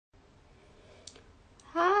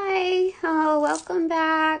welcome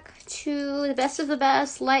back to the best of the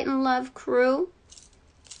best Light and Love crew.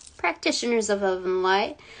 Practitioners of love and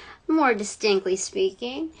light, more distinctly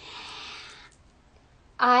speaking.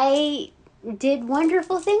 I did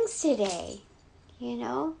wonderful things today. You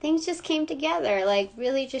know, things just came together, like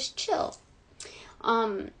really just chill.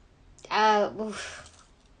 I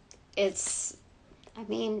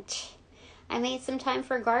made some time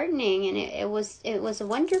for gardening, and it was a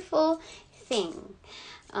wonderful thing.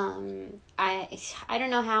 I don't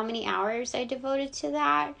know how many hours I devoted to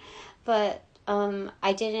that, but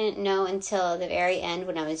I didn't know until the very end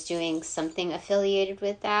when I was doing something affiliated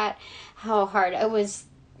with that how hard I was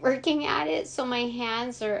working at it. So my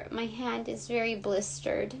hand is very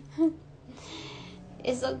blistered.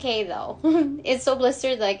 It's okay though. It's so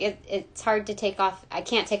blistered, like it's hard to take off. I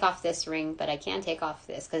can't take off this ring, but I can take off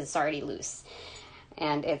this because it's already loose.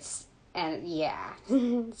 And yeah,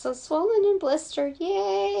 so swollen and blistered.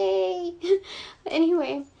 Yay!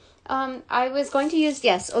 Anyway, I was going to use,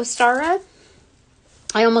 Ostara.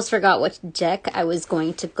 I almost forgot what deck I was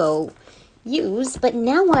going to go use, but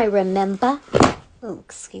now I remember. Oh,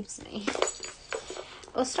 excuse me.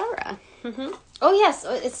 Ostara. Oh, yes,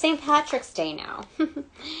 it's St. Patrick's Day now.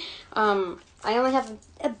 I only have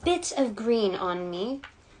a bit of green on me.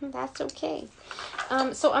 That's okay.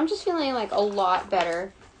 So I'm just feeling like a lot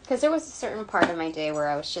better, because there was a certain part of my day where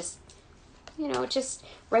I was just, just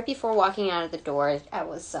right before walking out of the door, I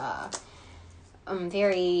was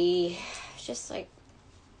very, just like,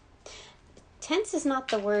 tense is not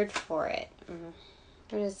the word for it.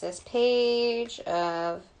 What is this? Page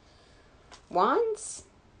of Wands?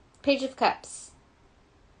 Page of Cups.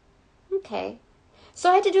 Okay.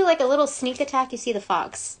 So I had to do like a little sneak attack. You see the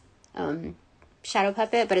fox shadow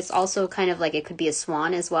puppet, but it's also kind of like it could be a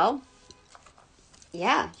swan as well.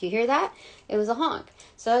 Yeah, you hear that? It was a honk.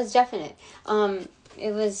 So that was definite.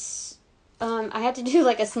 It was, I had to do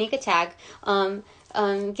like a sneak attack.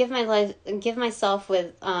 Give myself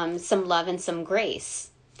with some love and some grace.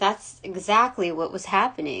 That's exactly what was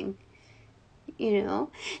happening.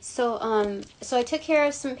 So I took care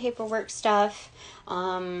of some paperwork stuff.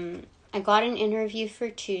 I got an interview for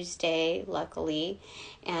Tuesday, luckily,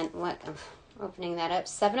 and opening that up,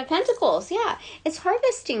 7 of Pentacles. Yeah, it's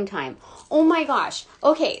harvesting time. Oh my gosh.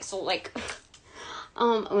 Okay, so like,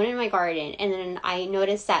 I went in my garden, and then I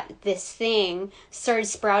noticed that this thing started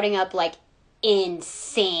sprouting up like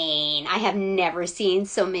insane. I have never seen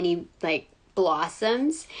so many like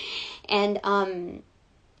blossoms, and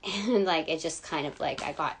like, it just kind of like,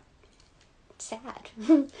 I got sad.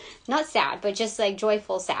 Not sad, but just like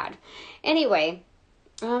joyful sad. Anyway,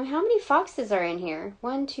 how many foxes are in here?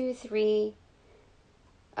 1, 2, 3.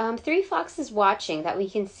 3 foxes watching that we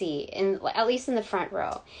can see, at least in the front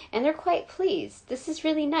row. And they're quite pleased. This is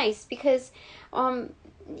really nice because,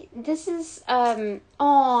 this is,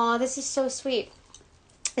 this is so sweet.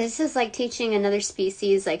 This is like teaching another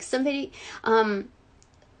species, like somebody,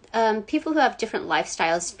 people who have different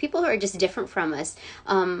lifestyles, people who are just different from us,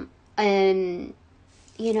 and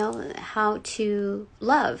how to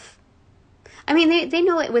love. I mean, they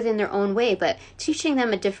know it within their own way, but teaching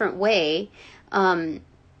them a different way,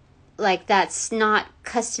 like that's not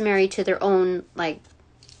customary to their own like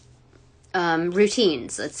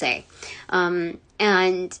routines, let's say,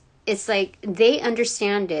 and it's like they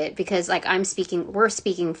understand it because like we're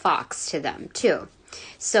speaking fox to them too.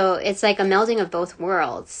 So it's like a melding of both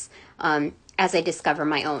worlds, as I discover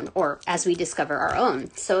my own, or as we discover our own.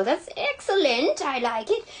 So that's excellent. I like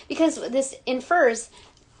it because this infers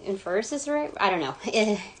is right. I don't know.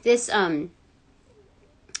 This how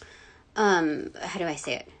do I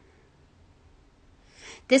say it?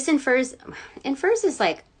 This infers is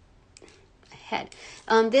like ahead.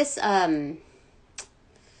 This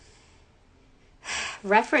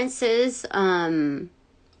references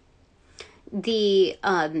the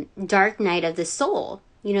dark night of the soul,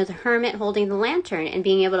 the hermit holding the lantern and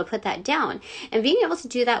being able to put that down and being able to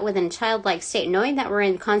do that within a childlike state, knowing that we're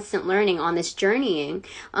in constant learning on this journeying.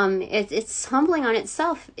 It's humbling in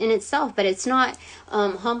itself, but it's not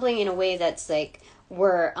humbling in a way that's like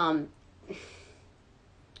we're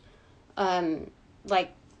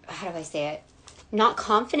like, how do I say it? Not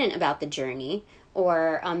confident about the journey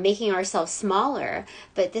or making ourselves smaller,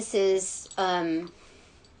 but this is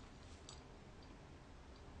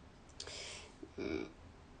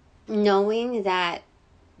knowing that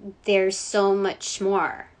there's so much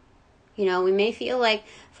more. We may feel like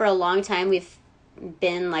for a long time we've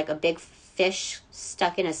been like a big fish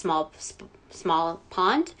stuck in a small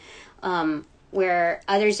pond, where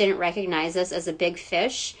others didn't recognize us as a big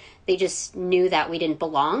fish. They just knew that we didn't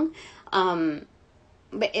belong.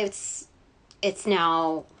 But it's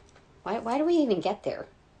now Why do we even get there?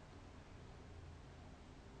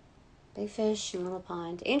 Big fish in little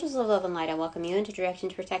pond. Angels of love and light, I welcome you into direction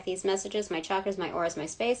to protect these messages, my chakras, my auras, my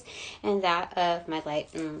space, and that of my light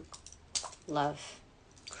and love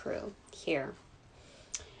crew here.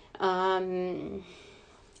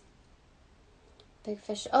 Big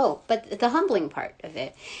fish. Oh, but the humbling part of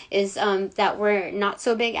it is that we're not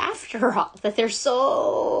so big after all. That there's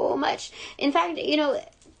so much. In fact,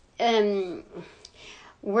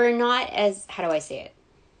 we're not as, how do I say it?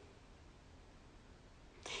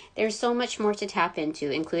 There's so much more to tap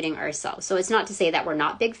into, including ourselves. So it's not to say that we're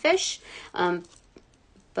not big fish, but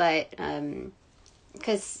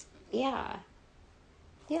because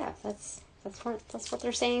that's what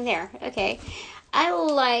they're saying there. Okay, I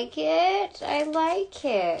like it.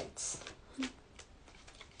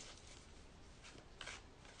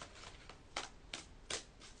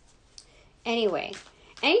 Anyway.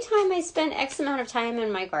 Anytime I spend X amount of time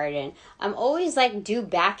in my garden, I'm always like due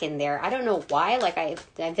back in there. I don't know why. Like I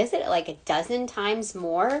visit it like a dozen times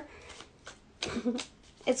more.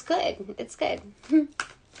 It's good. It's good. I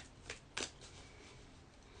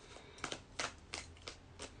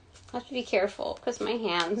have to be careful because my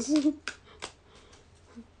hands.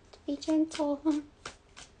 Be gentle.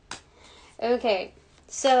 Okay.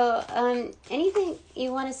 So, anything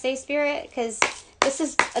you want to say, Spirit? Because this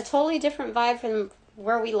is a totally different vibe from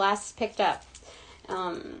where we last picked up.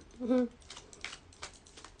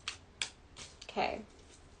 Okay.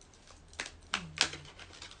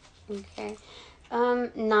 Okay.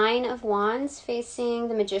 9 of Wands facing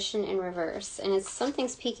the Magician in reverse. And it's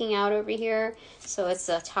something's peeking out over here. So it's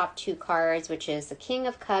the top 2 cards, which is the King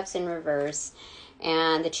of Cups in reverse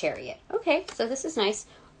and the Chariot. Okay, so this is nice.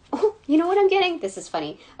 Oh, you know what I'm getting? This is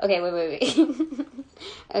funny. Okay, wait.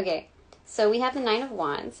 Okay. So we have the 9 of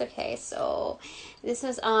Wands. Okay, so this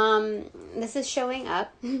is showing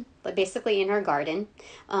up, but basically in our garden,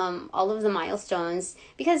 all of the milestones,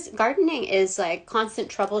 because gardening is like constant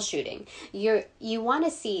troubleshooting. You want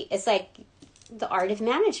to see, it's like the art of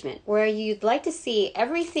management, where you'd like to see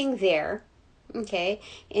everything there, okay,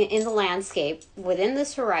 in the landscape within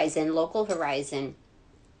this horizon, local horizon,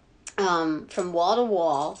 from wall to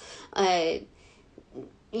wall.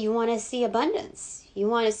 You want to see abundance. You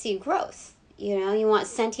want to see growth. You want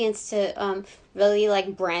sentience to really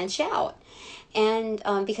like branch out. And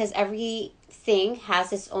because everything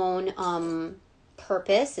has its own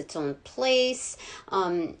purpose, its own place,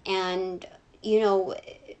 and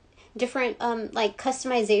different like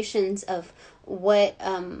customizations of what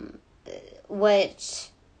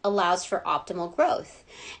allows for optimal growth.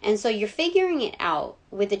 And so you're figuring it out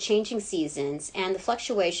with the changing seasons and the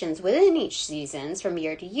fluctuations within each seasons from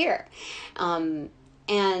year to year. And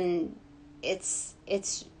it's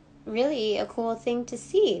really a cool thing to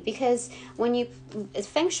see, because when you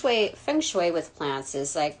feng shui with plants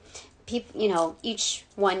is like people, each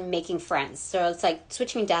one making friends. So it's like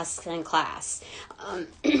switching desks in class.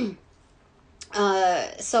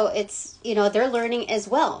 So it's, they're learning as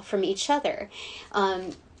well from each other.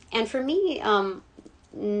 And for me,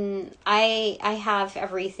 I have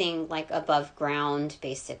everything like above ground,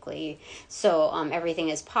 basically. So everything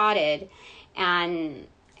is potted, and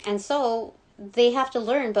so they have to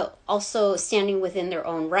learn, but also standing within their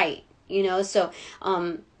own right. So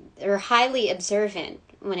they're highly observant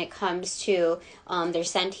when it comes to their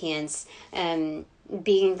sentience, and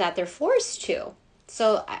being that they're forced to.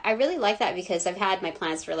 So I really like that, because I've had my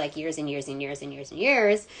plants for like years and years and years and years and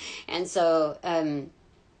years. And so,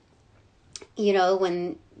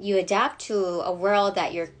 when you adapt to a world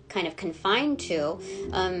that you're kind of confined to,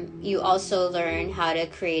 you also learn how to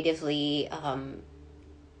creatively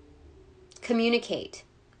communicate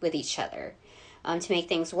with each other to make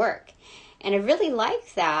things work. And I really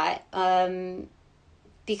like that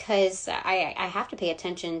because I have to pay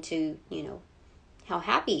attention to, how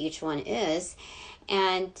happy each one is.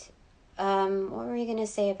 And what were you going to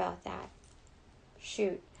say about that?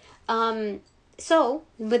 Shoot. So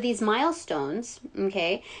with these milestones,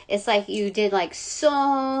 okay, it's like you did like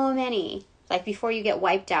so many, like before you get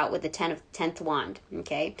wiped out with the 10th wand,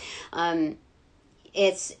 okay?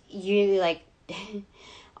 It's you like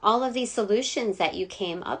all of these solutions that you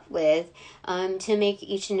came up with to make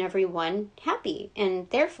each and every one happy, and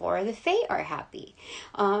therefore the Fae are happy.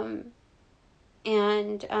 So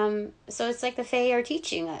it's like the Fae are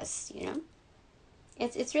teaching us,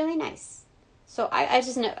 it's really nice. So I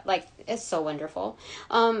just know, like, it's so wonderful.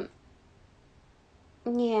 Yeah.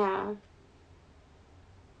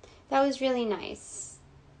 That was really nice.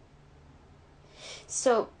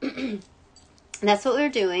 So that's what we're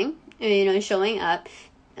doing, showing up.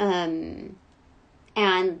 And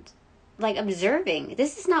like observing.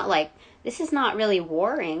 This is not really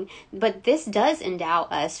warring, but this does endow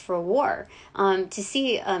us for war. To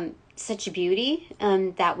see such beauty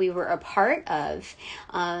that we were a part of.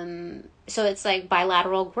 So it's like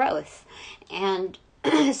bilateral growth. And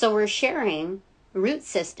so we're sharing root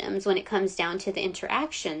systems when it comes down to the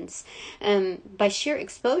interactions by sheer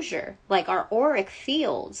exposure. Like our auric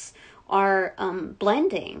fields are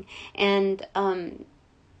blending. And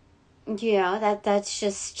that's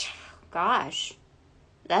just, gosh,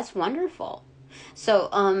 that's wonderful.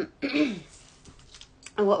 So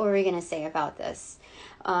what were we going to say about this?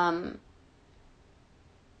 So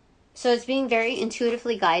it's being very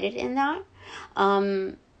intuitively guided in that.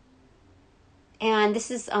 And this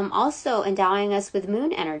is also endowing us with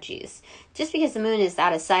moon energies. Just because the moon is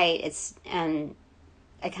out of sight, it's kind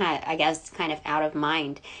of out of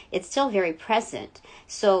mind, it's still very present.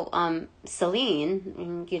 So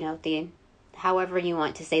Selene, the however you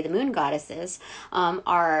want to say the moon goddesses,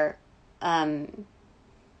 are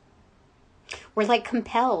we're like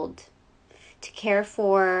compelled to care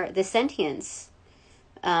for the sentience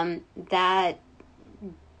that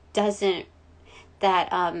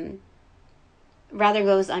rather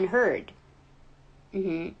goes unheard.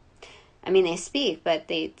 I mean, they speak, but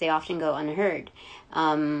they often go unheard.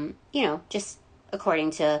 Just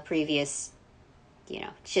according to previous,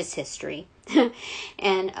 just history.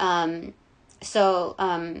 And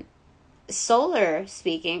so solar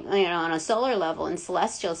speaking, on a solar level and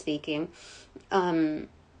celestial speaking,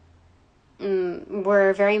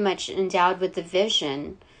 we're very much endowed with the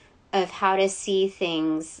vision of how to see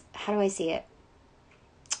things. How do I see it?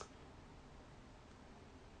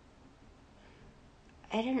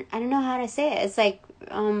 I don't know how to say it. It's like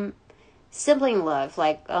sibling love,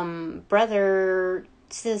 like brother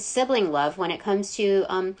to sibling love when it comes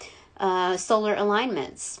to solar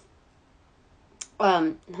alignments.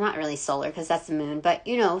 Not really solar because that's the moon, but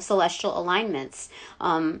celestial alignments.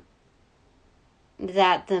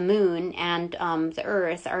 That the moon and the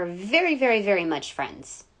earth are very, very, very much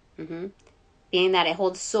friends. Being that it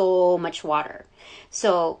holds so much water.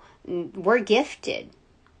 So we're gifted,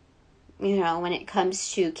 when it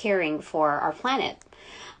comes to caring for our planet.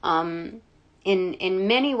 In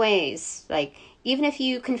many ways, like even if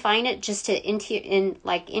you confine it just to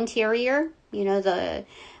interior, the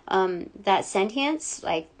that sentience,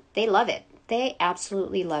 like they love it. They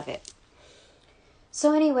absolutely love it.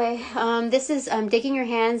 So anyway, this is digging your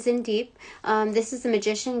hands in deep. This is the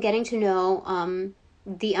magician getting to know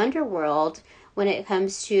the underworld when it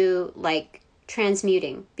comes to like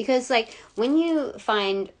transmuting. Because like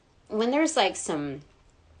when there's like some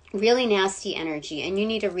really nasty energy and you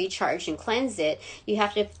need to recharge and cleanse it, you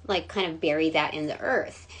have to like kind of bury that in the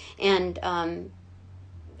earth. And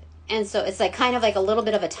so it's like kind of like a little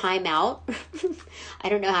bit of a timeout. I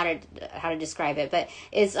don't know how to describe it, but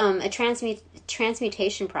it's a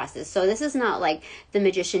transmutation process. So this is not like the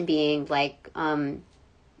magician being like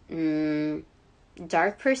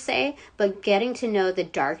dark per se, but getting to know the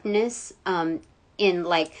darkness in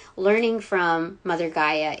like learning from Mother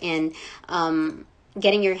Gaia in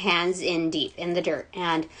getting your hands in deep in the dirt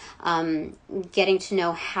and getting to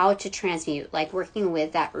know how to transmute, like working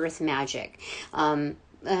with that earth magic.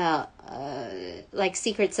 Like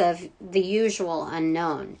secrets of the usual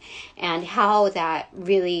unknown, and how that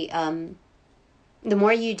really the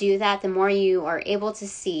more you do that, the more you are able to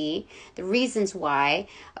see the reasons why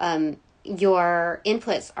your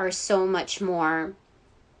inputs are so much more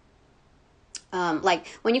like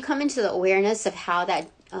when you come into the awareness of how that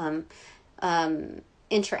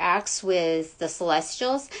interacts with the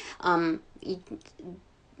celestials,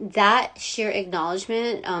 that sheer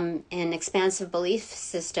acknowledgement and expansive belief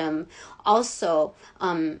system also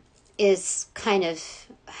is kind of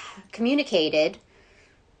communicated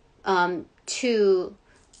to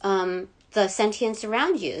the sentience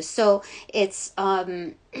around you. So it's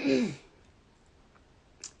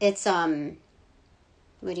it's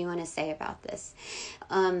what do you want to say about this?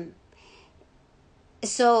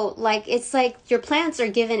 So like it's like your plants are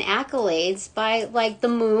given accolades by like the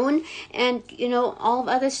moon and all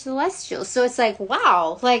other celestials. So it's like,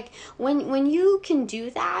 wow, like when you can do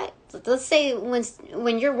that, let's say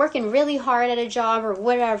when you're working really hard at a job or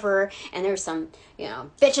whatever, and there's some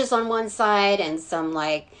bitches on one side and some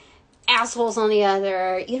like assholes on the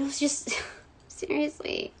other, it's just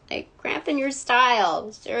seriously like cramping your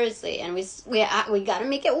style, seriously. And we got to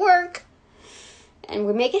make it work, and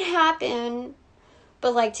we make it happen.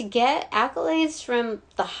 But like to get accolades from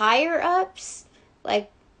the higher ups, like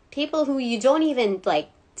people who you don't even like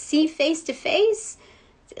see face to face,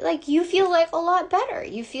 like you feel like a lot better.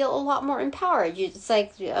 You feel a lot more empowered. It's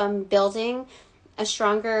like building a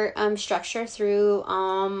stronger structure through,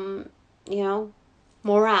 you know,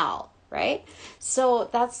 morale, right? So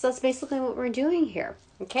that's basically what we're doing here,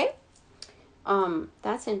 okay?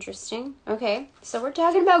 That's interesting. Okay, so we're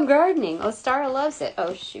talking about gardening. Oh, Stara loves it.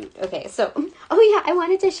 Oh, shoot. Okay, so, oh yeah, I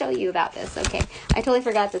wanted to show you about this. Okay, I totally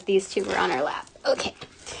forgot that these two were on our lap. Okay,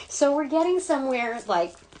 so we're getting somewhere,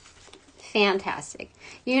 like, fantastic.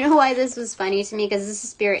 You know why this was funny to me? Because this is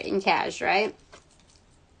Spirit in Cash, right?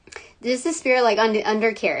 This is Spirit, like,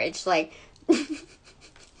 undercarriage, like,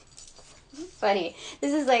 funny.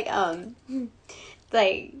 This is like,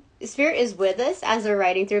 Spirit is with us as we're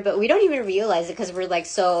riding through, but we don't even realize it because we're, like,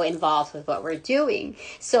 so involved with what we're doing.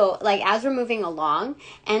 So, like, as we're moving along,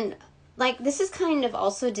 and, like, this is kind of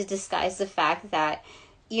also to disguise the fact that,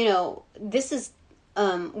 you know, this is,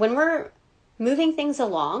 when we're moving things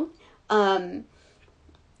along, and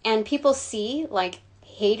people see, like,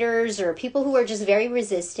 haters or people who are just very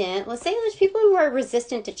resistant. Let's say there's people who are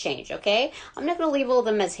resistant to change, okay? I'm not going to label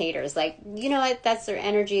them as haters. Like, you know what? That's their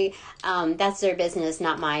energy. That's their business,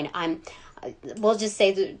 not mine. We'll just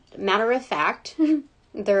say, the matter of fact,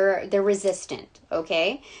 they're resistant,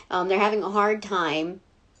 okay? They're having a hard time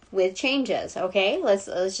with changes, okay? Let's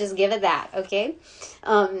just give it that, okay?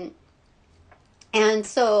 And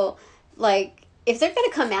so, like, if they're going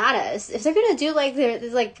to come at us, if they're going to do, like,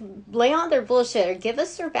 lay on their bullshit or give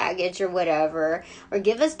us their baggage or whatever, or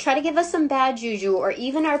try to give us some bad juju, or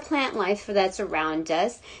even our plant life that's around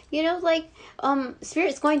us, you know, like,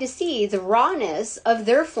 Spirit's going to see the rawness of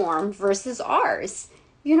their form versus ours.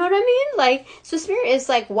 You know what I mean? Like, so Spirit is,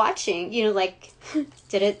 like, watching, you know, like,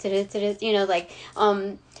 did it, you know, like,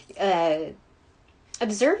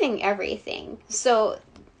 observing everything. So,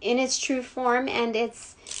 in its true form, and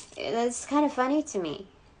it's kind of funny to me.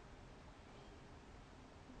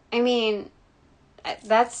 I mean,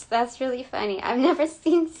 that's really funny. I've never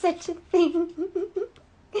seen such a thing.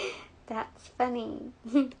 That's funny.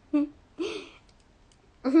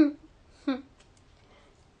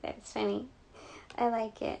 That's funny. I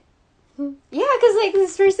like it. Yeah, because, like,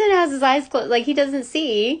 this person has his eyes closed, like, he doesn't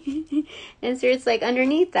see, and so it's, like,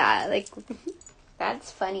 underneath that, like,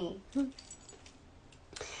 that's funny.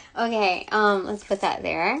 Okay, let's put that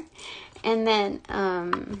there. And then,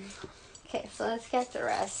 okay, so let's get the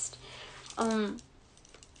rest. I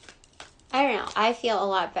don't know, I feel a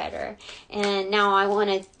lot better. And now I want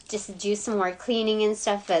to just do some more cleaning and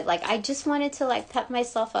stuff, but, like, I just wanted to, like, pep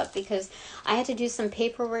myself up because I had to do some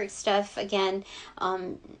paperwork stuff again,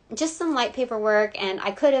 just some light paperwork, and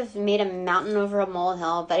I could have made a mountain over a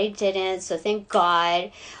molehill, but I didn't, so thank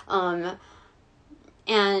God.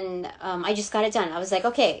 And I just got it done. I was like,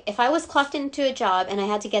 okay, if I was clocked into a job and I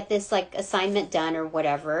had to get this, like, assignment done or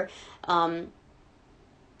whatever, then,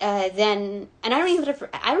 and I don't even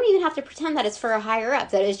have to pretend that it's for a higher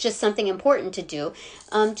up, that it's just something important to do.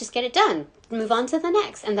 Just get it done. Move on to the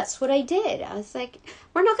next. And that's what I did. I was like,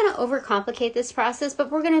 we're not going to overcomplicate this process,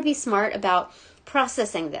 but we're going to be smart about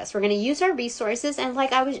processing this. We're going to use our resources, and,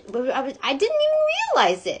 like, I didn't even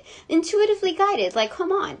realize it. Intuitively guided, like,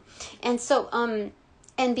 come on. And so,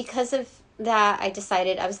 and because of that, I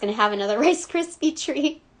decided I was going to have another Rice Krispie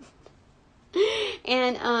treat.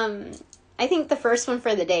 And, I think the first one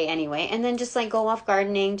for the day anyway, and then just, like, go off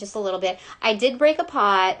gardening just a little bit. I did break a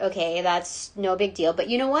pot. Okay, that's no big deal. But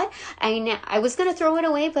you know what? I was going to throw it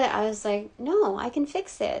away, but I was like, no, I can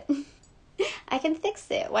fix it. I can fix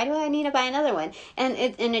it. Why do I need to buy another one? And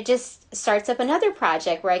it just starts up another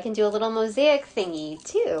project where I can do a little mosaic thingy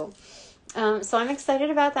too. So I'm excited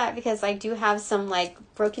about that because I do have some, like,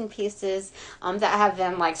 broken pieces that have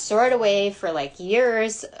been, like, stored away for, like,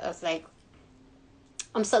 years of, like,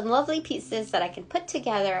 some lovely pieces that I can put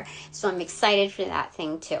together. So I'm excited for that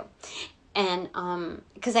thing too. And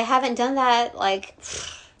because I haven't done that, like,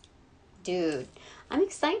 dude, I'm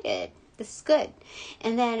excited. This is good.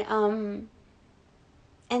 And then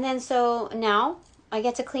so now I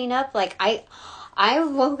get to clean up. Like, I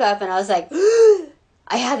woke up and I was like,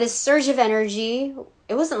 I had this surge of energy.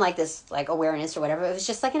 It wasn't like this, like, awareness or whatever. It was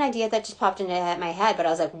just like an idea that just popped into my head. But I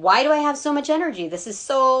was like, why do I have so much energy? This is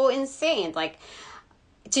so insane. Like,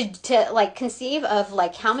 to like conceive of,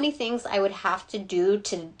 like, how many things I would have to do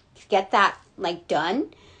to get that, like,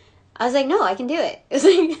 done. I was like, no, I can do it. It was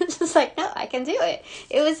like, just like, no, I can do it.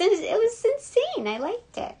 It was insane. I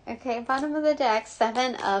liked it. Okay, bottom of the deck,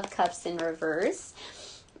 7 of Cups in reverse.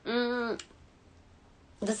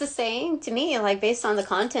 This is saying to me, like, based on the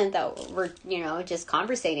content that we're, you know, just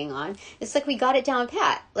conversating on, it's like we got it down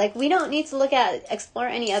pat. Like, we don't need to explore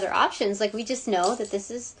any other options. Like, we just know that this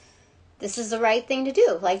is the right thing to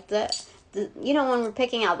do. Like, the you know, when we're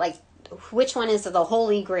picking out, like, which one is the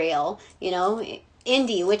holy grail, you know,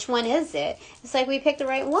 Indy, which one is it? It's like we picked the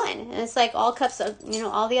right one. And it's like all cups of,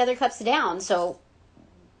 all the other cups down. So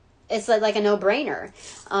it's like a no-brainer.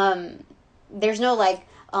 There's no like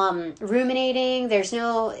ruminating. There's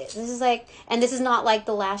no, this is like, and this is not like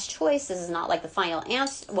the last choice. This is not like the final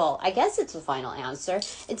answer. Well, I guess it's the final answer.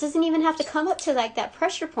 It doesn't even have to come up to like that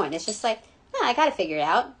pressure point. It's just like, no, I got to figure it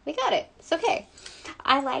out. We got it. It's okay.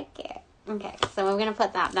 I like it. Okay, so we're going to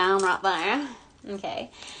put that down right there. Okay.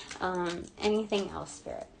 Anything else,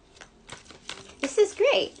 Spirit? This is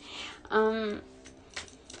great.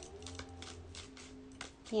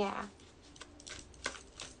 Yeah.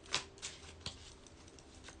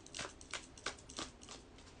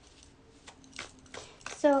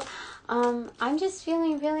 So, I'm just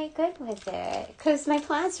feeling really good with it because my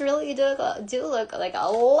plants really do look like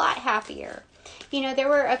a lot happier. There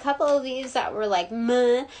were a couple of these that were like,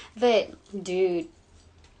 meh, but dude,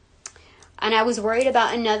 and I was worried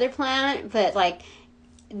about another plant, but like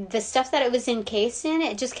the stuff that it was encased in,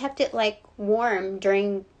 it just kept it like warm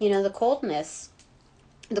during, the coldness.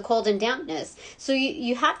 The cold and dampness. So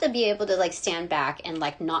you have to be able to like stand back and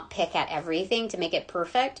like not pick at everything to make it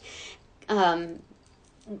perfect. And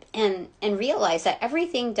realize that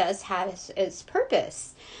everything does have its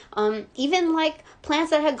purpose. Even like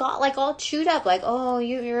plants that had got like all chewed up, like, oh,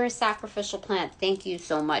 you're a sacrificial plant. Thank you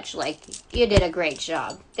so much. Like, you did a great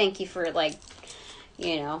job. Thank you for like,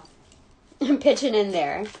 pitching in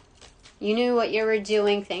there. You knew what you were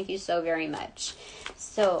doing. Thank you so very much.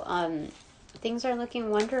 So, things are looking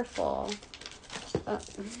wonderful.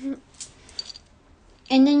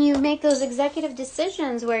 And then you make those executive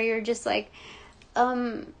decisions where you're just like,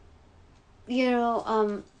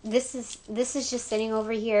 this is just sitting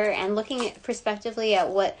over here and looking at prospectively at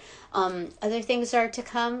what other things are to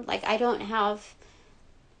come. Like,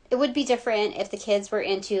 it would be different if the kids were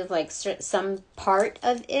into like some part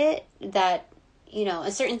of it that,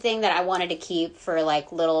 a certain thing that I wanted to keep for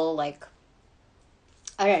like little, like,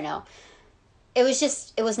 I don't know. It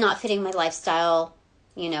was not fitting my lifestyle,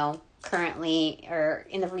 currently or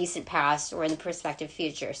in the recent past or in the prospective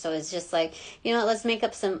future. So it's just like, let's make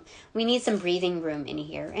up we need some breathing room in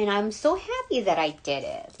here. And I'm so happy that I did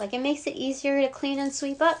it. Like, it makes it easier to clean and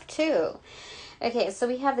sweep up too. Okay, so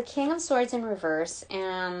we have the King of Swords in reverse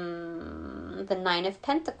and the Nine of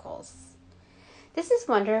Pentacles. This is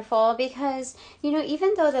wonderful because,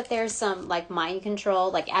 even though that there's some like mind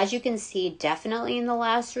control, like as you can see, definitely in the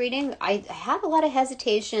last reading, I had a lot of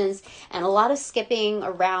hesitations and a lot of skipping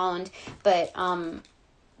around, but,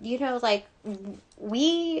 like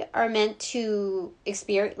we are meant to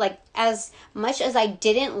experience, like as much as I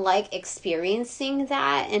didn't like experiencing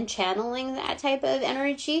that and channeling that type of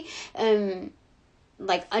energy,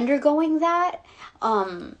 like undergoing that,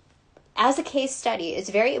 as a case study, it's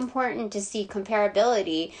very important to see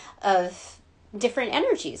comparability of different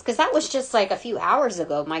energies. Because that was just like a few hours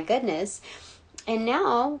ago, my goodness. And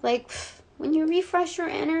now, like, when you refresh your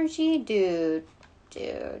energy, dude,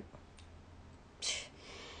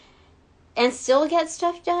 and still get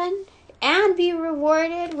stuff done, and be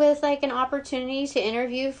rewarded with like an opportunity to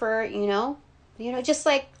interview for, just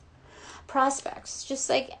like prospects. Just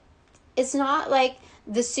like, it's not like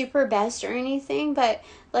the super best or anything, but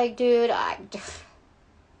like, dude,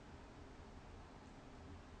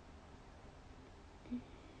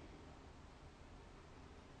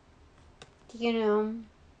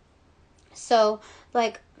 so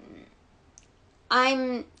like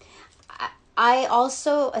I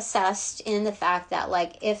also assessed in the fact that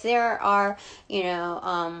like if there are,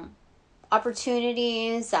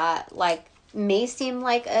 opportunities that like may seem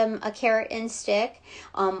like a carrot and stick,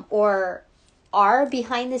 or are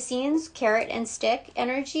behind the scenes carrot and stick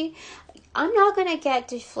energy, I'm not going to get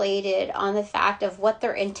deflated on the fact of what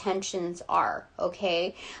their intentions are,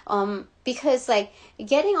 okay? Because like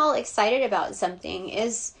getting all excited about something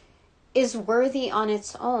is worthy on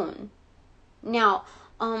its own. Now,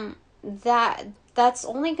 that's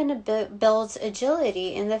only going to build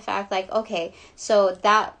agility in the fact like, okay, so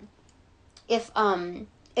that if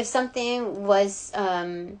something was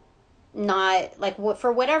not like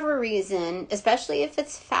for whatever reason, especially if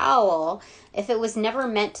it's foul, if it was never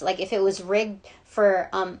meant to, like if it was rigged for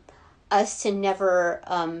us to never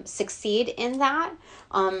succeed in that,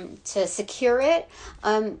 to secure it,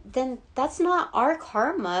 then that's not our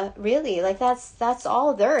karma, really. Like that's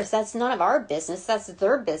all theirs. That's none of our business. That's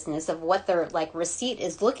their business of what their like receipt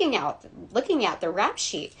is looking at the rap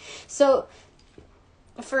sheet. So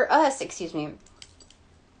for us, excuse me,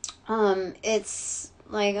 it's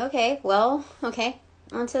like, okay,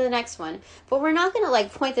 on to the next one. But we're not going to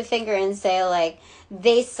like point the finger and say like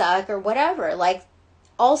they suck or whatever. Like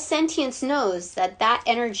all sentience knows that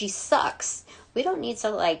energy sucks. We don't need to,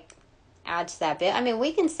 like, add to that bit. I mean,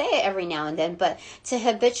 we can say it every now and then, but to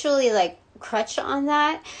habitually, like, crutch on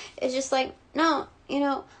that is just like, no,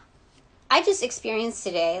 I just experienced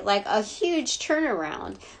today, like, a huge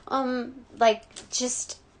turnaround. Like,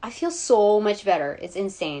 just, I feel so much better. It's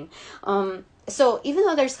insane. So even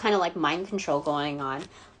though there's kind of, like, mind control going on,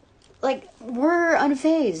 like, we're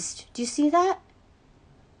unfazed. Do you see that?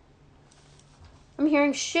 I'm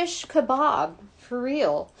hearing shish kebab, for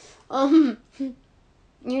real. Like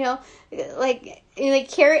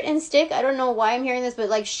carrot and stick. I don't know why I'm hearing this, but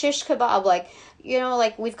like shish kebab, like,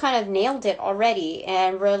 like we've kind of nailed it already,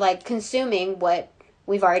 and we're like consuming what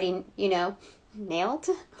we've already, nailed.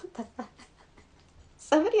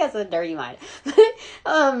 Somebody has a dirty mind.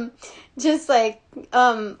 Just like,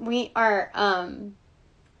 we are,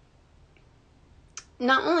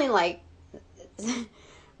 not only like,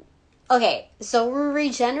 okay, so we're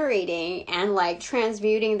regenerating and like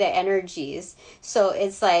transmuting the energies. So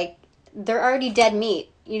it's like they're already dead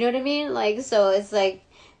meat. You know what I mean? Like, so it's like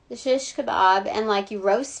the shish kebab, and like you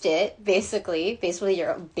roast it basically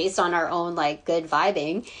you're based on our own like good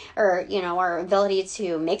vibing, or our ability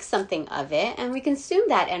to make something of it, and we consume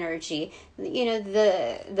that energy,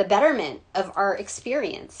 the betterment of our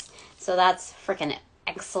experience. So that's freaking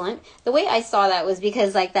excellent. The way I saw that was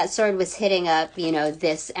because like that sword was hitting up,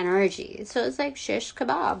 this energy. So it's like shish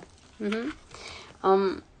kebab. And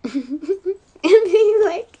then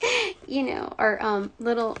like, our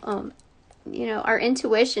little our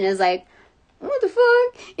intuition is like, what the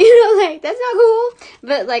fuck? Like that's not cool.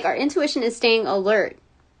 But like our intuition is staying alert,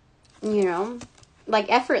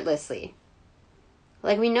 like effortlessly.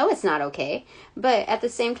 Like we know it's not okay, but at the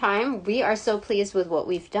same time, we are so pleased with what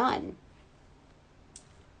we've done.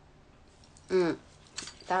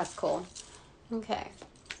 That's cool. Okay.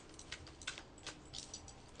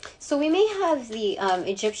 So we may have the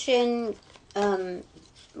Egyptian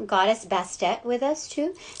goddess Bastet with us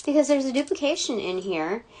too, because there's a duplication in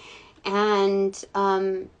here, and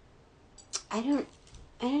I don't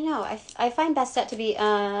know. I find Bastet to be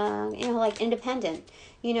like independent.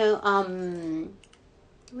 What do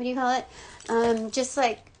you call it? Just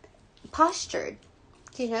like postured.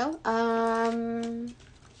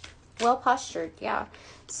 Well postured, yeah.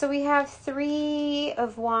 So we have 3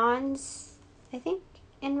 of Wands, I think,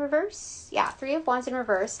 in reverse. Yeah, 3 of Wands in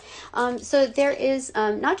reverse. So there is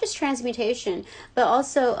not just transmutation, but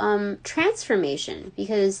also transformation,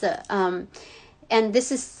 because and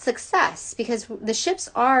this is success, because the ships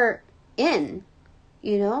are in,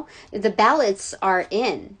 the ballots are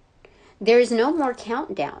in. There's no more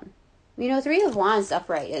countdown. 3 of Wands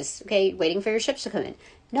upright is, okay, waiting for your ships to come in.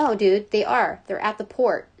 No, dude, they're at the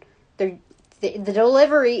port. The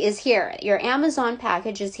delivery is here. Your Amazon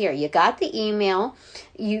package is here. You got the email.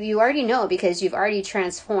 You already know, because you've already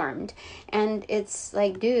transformed. And it's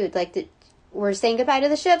like, dude, like we're saying goodbye to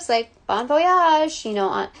the ships, like bon voyage,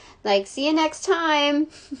 like see you next time.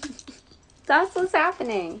 That's what's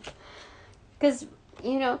happening. Because,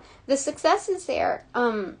 the success is there.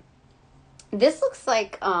 This looks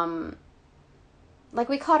like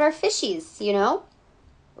we caught our fishies,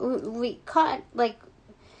 we caught like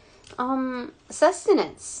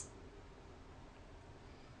sustenance.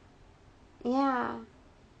 Yeah.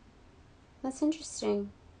 That's interesting.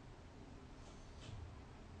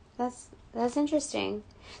 That's interesting.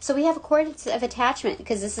 So we have cords of attachment,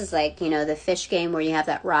 because this is like, the fish game where you have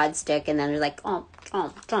that rod stick, and then they're like,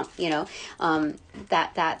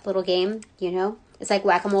 that little game, it's like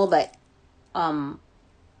whack-a-mole, but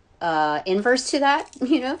inverse to that,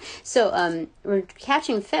 So we're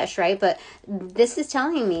catching fish, right? But this is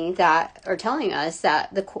telling us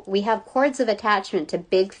that we have cords of attachment to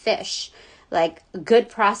big fish, like good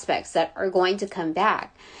prospects that are going to come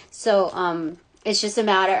back. So it's just a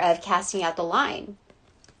matter of casting out the line.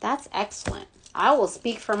 That's excellent. I will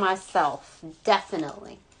speak for myself.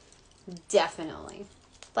 Definitely.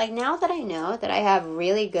 Like, now that I know that I have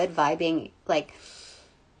really good vibing, like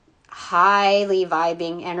highly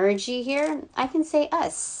vibing energy here, I can say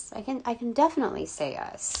us. I can definitely say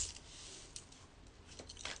us.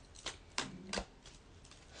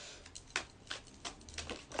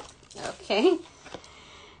 Okay.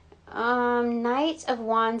 Knight of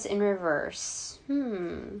Wands in reverse.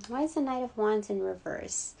 Why is the Knight of Wands in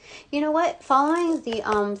reverse? You know what? Following the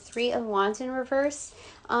 3 of Wands in reverse,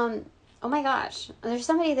 oh my gosh, there's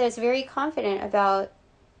somebody that's very confident about.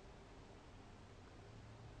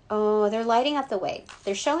 Oh, they're lighting up the way.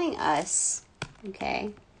 They're showing us, okay,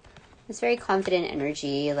 this very confident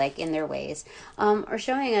energy, like in their ways, or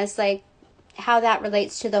showing us like how that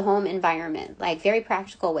relates to the home environment, like very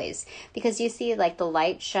practical ways, because you see like the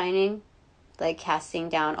light shining, like casting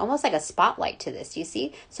down almost like a spotlight to this, you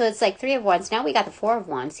see? So it's like 3 of Wands. Now we got the 4 of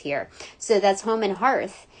Wands here. So that's home and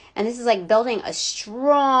hearth. And this is like building a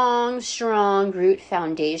strong, strong root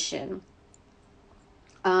foundation.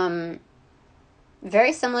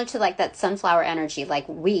 Very similar to like that sunflower energy, like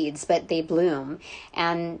weeds, but they bloom.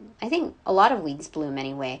 And I think a lot of weeds bloom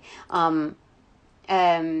anyway.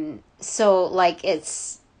 So like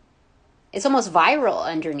it's almost viral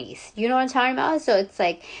underneath. You know what I'm talking about? So it's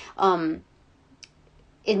like, I'm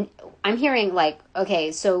hearing like,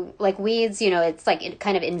 okay, so like weeds, you know, it's like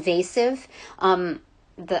kind of invasive.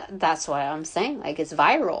 That's why I'm saying like it's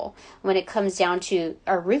viral when it comes down to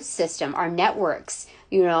our root system, our networks,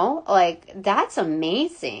 you know, like that's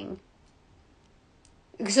amazing.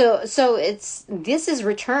 So this is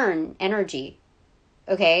return energy.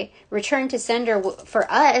 Okay, return to sender for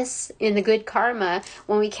us in the good karma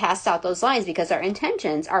when we cast out those lines, because our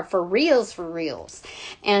intentions are for reals,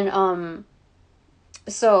 And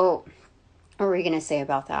so what were we gonna say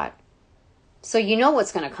about that? So you know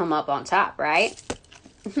what's gonna come up on top, right?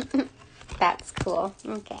 That's cool.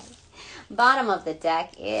 Okay. Bottom of the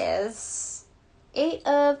deck is 8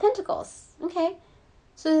 of Pentacles. Okay.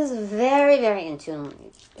 So this is very, very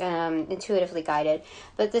intuitively guided.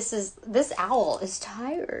 But this owl is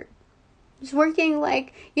tired. It's working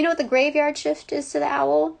like, you know what the graveyard shift is to the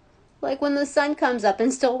owl? Like when the sun comes up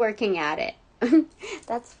and still working at it.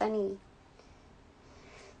 That's funny.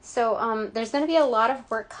 So there's going to be a lot of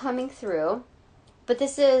work coming through. But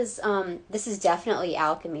this is definitely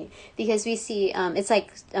alchemy, because we see it's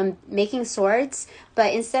like making swords,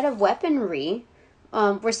 but instead of weaponry,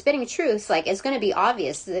 we're spitting truth. Like it's going to be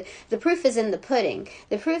obvious. The proof is in the pudding.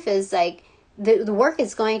 The proof is like the work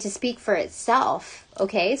is going to speak for itself.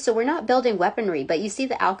 Okay, so we're not building weaponry, but you see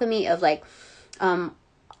the alchemy of like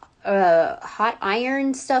hot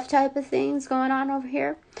iron stuff type of things going on over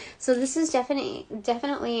here. So this is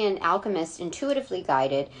definitely an alchemist, intuitively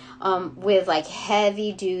guided, with like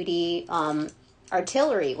heavy duty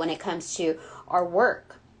artillery when it comes to our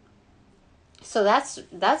work. So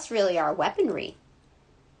that's really our weaponry,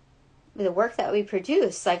 the work that we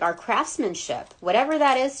produce, like our craftsmanship, whatever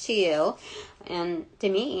that is to you. And to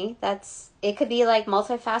me, it could be like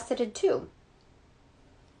multifaceted too.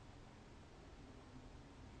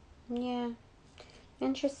 Yeah,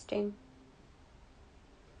 interesting.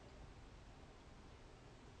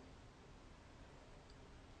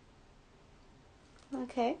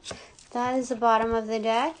 Okay, that is the bottom of the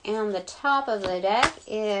deck, and the top of the deck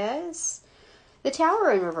is the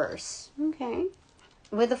Tower in reverse. Okay,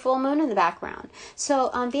 with the full moon in the background. So,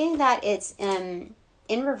 being that it's in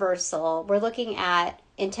reversal, we're looking at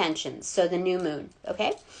intentions. So the new moon.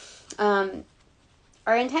 Okay,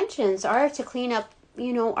 our intentions are to clean up,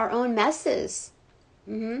 you know, our own messes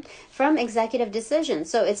from executive decisions.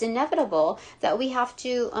 So it's inevitable that we have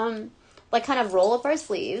to like kind of roll up our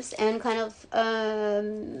sleeves and kind of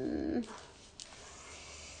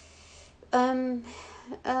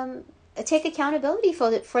take accountability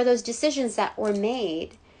for those decisions that were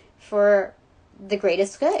made for the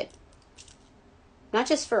greatest good. Not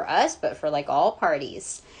just for us, but for like all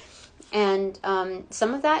parties. And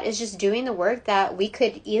some of that is just doing the work that we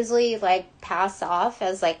could easily like pass off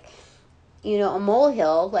as like, you know, a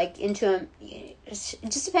molehill, like into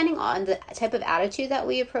just depending on the type of attitude that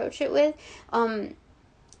we approach it with. And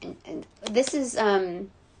this is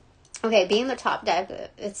okay, being the top deck,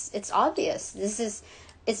 it's obvious.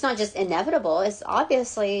 It's not just inevitable. It's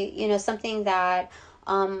obviously, you know, something that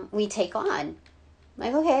we take on.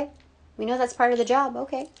 Like, okay, we know that's part of the job.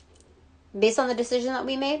 Okay. Based on the decision that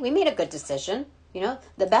we made a good decision, you know,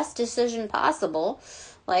 the best decision possible,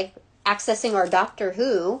 like accessing our Doctor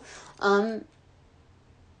Who, and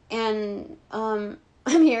I'm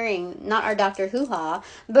hearing not our Doctor Hoo-ha,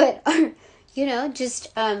 but our, you know,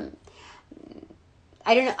 just I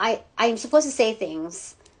don't know, I'm supposed to say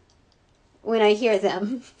things when I hear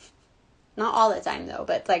them, not all the time though,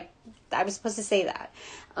 but like I was supposed to say that,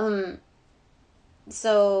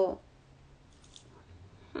 so.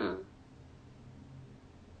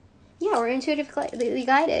 Yeah, we're intuitively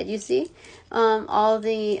guided, you see? All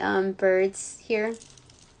the birds here.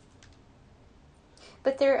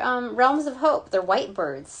 But they're realms of hope. They're white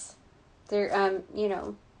birds. They're, you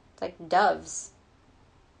know, like doves.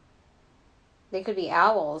 They could be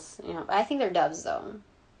owls, you know. I think they're doves, though.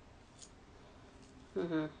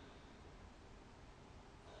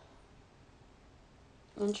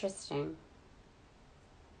 Interesting.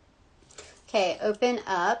 Okay, open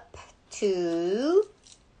up to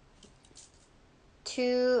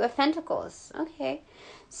Two of Pentacles. Okay.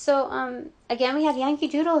 So again we have Yankee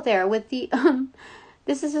Doodle there with the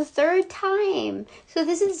This is the third time. So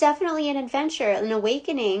this is definitely an adventure, an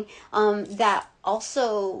awakening, that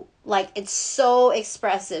also, like, it's so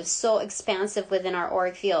expressive, so expansive within our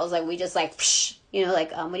auric fields. Like, we just, like, psh, you know,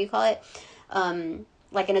 like, what do you call it?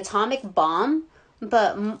 Like an atomic bomb,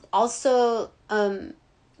 but also,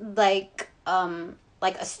 like a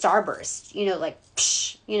starburst, you know, like,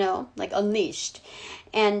 psh, you know, like unleashed.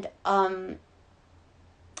 And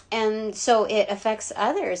so it affects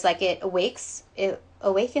others, like it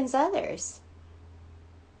awakens others.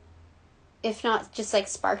 If not, just like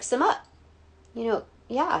sparks them up, you know.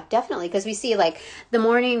 Yeah, definitely, because we see like the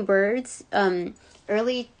morning birds,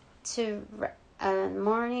 early to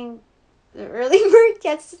morning, the early bird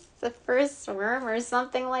gets the first worm or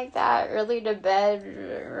something like that. Early to bed,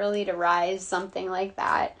 early to rise, something like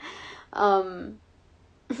that.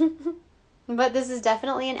 But this is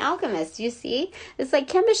definitely an alchemist. You see? It's like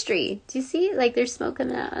chemistry. Do you see? Like there's smoke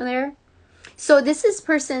coming out of there. So this is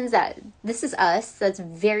us that's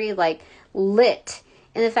very like lit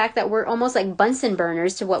in the fact that we're almost like Bunsen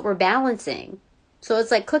burners to what we're balancing. So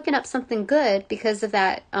it's like cooking up something good because of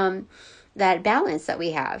that that balance that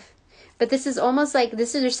we have. But this is almost like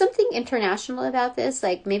there's something international about this,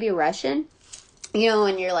 like maybe Russian. You know,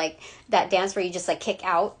 when you're like that dance where you just like kick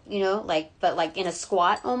out, you know, like but like in a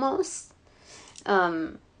squat almost.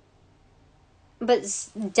 But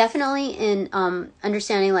definitely in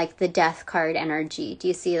understanding like the death card energy. Do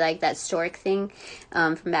you see like that stork thing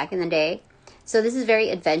from back in the day? So this is very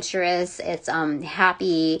adventurous. It's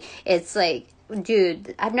happy. It's like,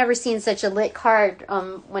 dude, I've never seen such a lit card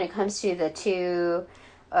when it comes to the two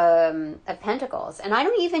of Pentacles. And I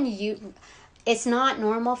don't even use, it's not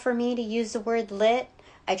normal for me to use the word lit.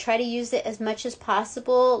 I try to use it as much as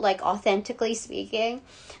possible, like authentically speaking.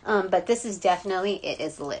 But this is definitely, it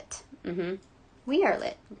is lit. Mm-hmm. We are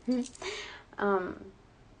lit.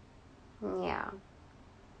 Yeah.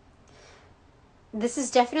 This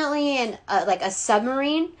is definitely like a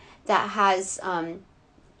submarine that has,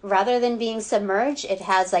 rather than being submerged, it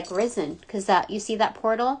has like risen. Because that, you see that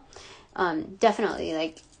portal? Definitely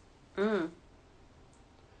like,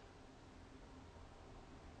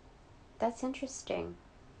 That's interesting.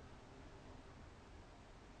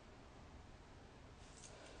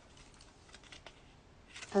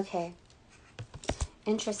 Okay.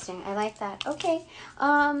 Interesting. I like that. Okay.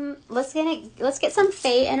 Let's get some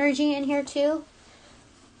Fae energy in here too.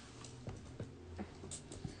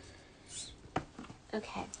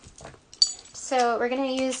 Okay. So we're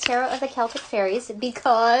going to use Tarot of the Celtic Fairies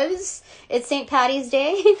because it's St. Patty's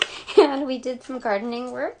Day and we did some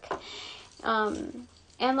gardening work. And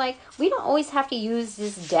like, we don't always have to use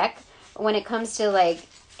this deck when it comes to like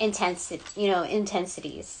intensities,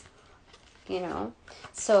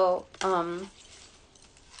 So,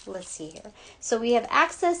 let's see here. So we have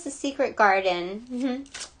Access the Secret Garden. Mm-hmm.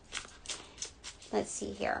 Let's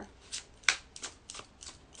see here.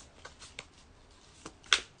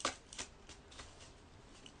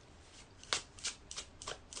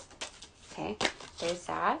 Okay, there's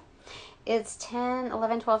that. It's 10,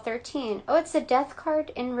 11, 12, 13. Oh, it's the Death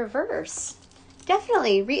card in reverse.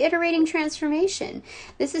 Definitely. Reiterating transformation.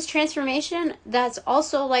 This is transformation that's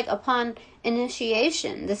also like upon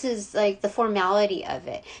initiation. This is like the formality of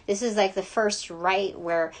it. This is like the first rite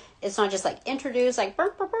where it's not just like introduced like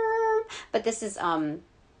burr, burr, burr, but this is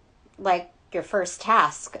like your first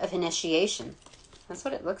task of initiation. That's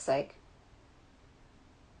what it looks like.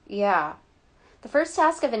 Yeah. The first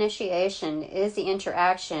task of initiation is the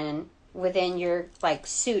interaction within your like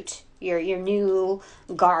suit, your new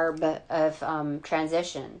garb of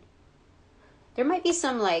transition. There might be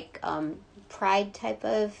some like pride type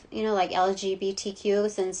of, like LGBTQ,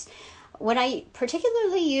 since when I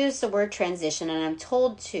particularly use the word transition, and I'm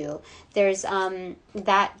told to, there's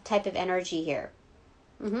that type of energy here.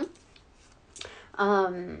 Mm-hmm.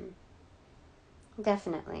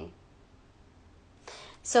 Definitely.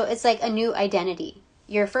 So it's like a new identity.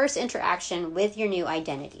 Your first interaction with your new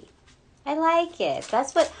identity. I like it.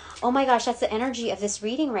 That's what, oh my gosh, that's the energy of this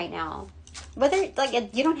reading right now. Whether,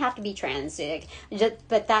 like, you don't have to be trans,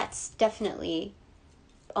 but that's definitely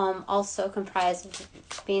also comprised of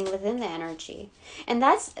being within the energy. And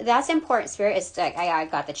that's important. Spirit is, like, I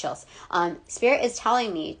got the chills. Spirit is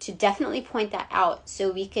telling me to definitely point that out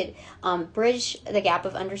so we could bridge the gap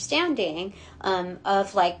of understanding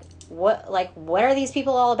of, like, what are these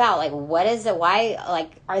people all about? Like, what is it? Why,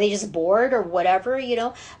 like, are they just bored or whatever,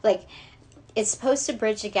 Like, it's supposed to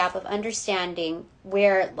bridge the gap of understanding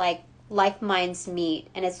where, like minds meet.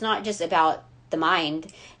 And it's not just about the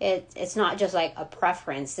mind. It's not just, like, a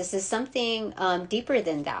preference. This is something deeper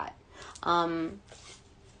than that. Yeah.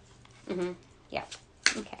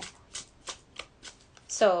 Okay.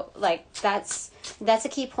 So like that's a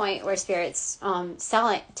key point where Spirit's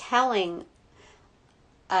telling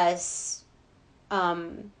us,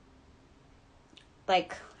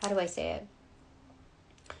 like, how do I say it?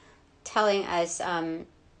 Telling us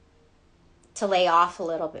to lay off a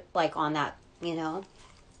little bit, like, on that, you know.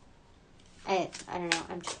 I don't know.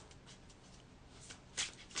 I'm just...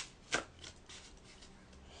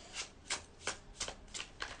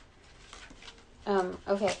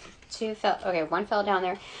 okay, one fell down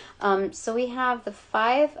there. So we have the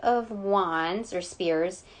 5 of Wands, or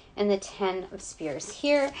Spears, and the 10 of Spears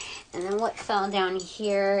here. And then what fell down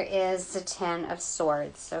here is the 10 of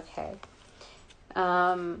Swords. Okay.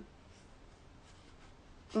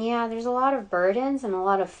 Yeah, there's a lot of burdens and a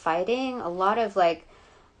lot of fighting, a lot of, like,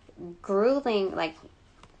 grueling, like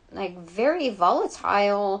very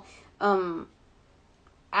volatile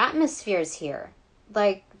atmospheres here.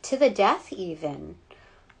 Like, to the death even.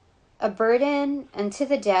 A burden and to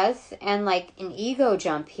the death, and like an ego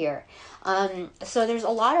jump here. So there's a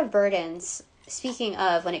lot of burdens, speaking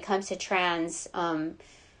of, when it comes to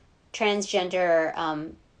transgender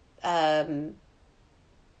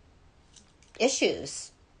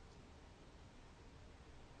issues.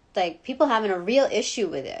 Like, people having a real issue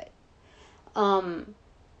with it.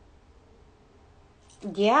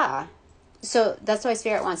 Yeah. So that's why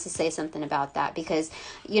Spirit wants to say something about that, because,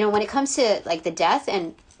 you know, when it comes to, like, the death,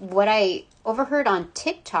 and what I overheard on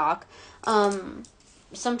TikTok some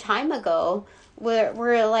time ago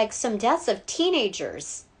were like some deaths of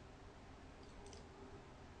teenagers,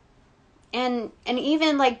 and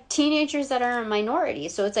even like teenagers that are a minority.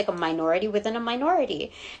 So it's like a minority within a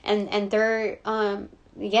minority, and they're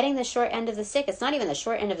getting the short end of the stick. It's not even the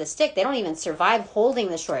short end of the stick. They don't even survive holding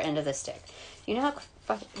the short end of the stick. You know how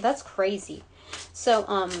that's crazy.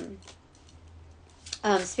 So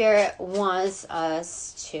Spirit wants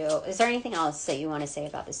us to... Is there anything else that you want to say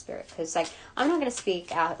about the Spirit? Because, like, I'm not going to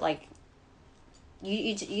speak out. Like,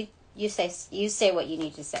 you say what you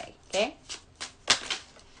need to say. Okay.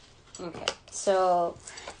 Okay. So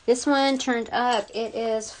this one turned up. It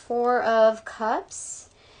is 4 of Cups.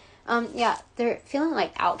 Yeah, they're feeling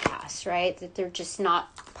like outcasts, right? That they're just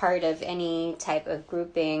not part of any type of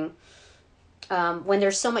grouping. When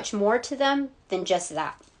there's so much more to them than just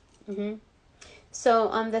that. Mm-hmm. So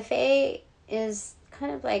the Fae is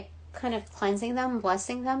kind of cleansing them,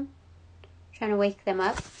 blessing them, trying to wake them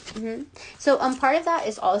up. Mm-hmm. So part of that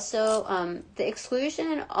is also the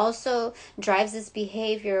exclusion also drives this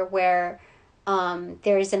behavior where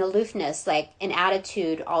there is an aloofness, like an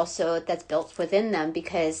attitude also that's built within them,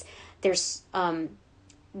 because there's not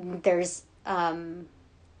a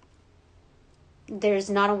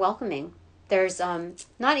welcoming. There's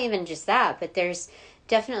not even just that, but there's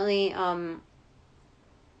definitely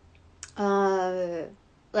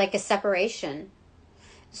like a separation.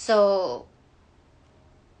 So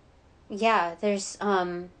yeah, there's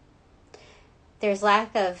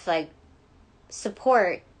lack of like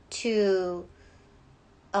support to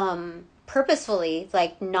purposefully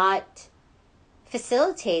like not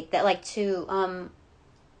facilitate that, like to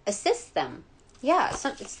assist them. Yeah,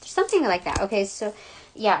 something like that. Okay, so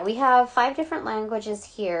yeah, we have 5 different languages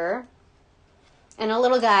here, and a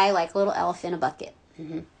little guy, like a little elf in a bucket.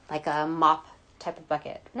 Mm-hmm. Like a mop type of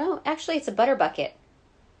bucket. No, actually it's a butter bucket.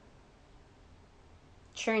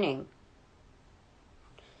 Churning.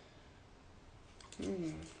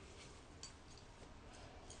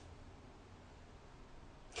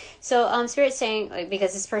 So Spirit's saying, like,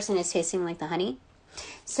 because this person is tasting like the honey.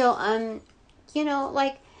 So you know,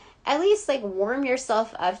 like, at least like warm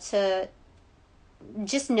yourself up to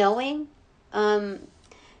just knowing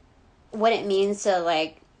what it means to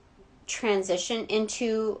like transition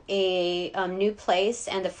into a new place,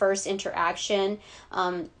 and the first interaction,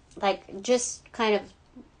 like just kind of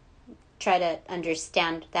try to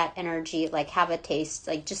understand that energy, like have a taste,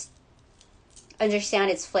 like just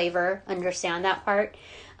understand its flavor, understand that part,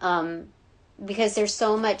 because there's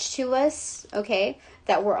so much to us, okay,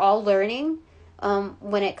 that we're all learning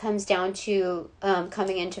when it comes down to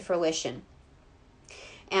coming into fruition.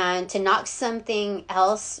 And to knock something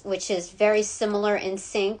else, which is very similar in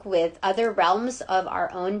sync with other realms of our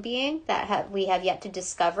own being that we have yet to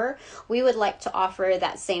discover, we would like to offer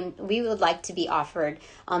we would like to be offered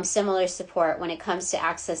similar support when it comes to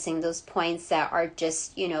accessing those points that are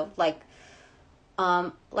just, you know, like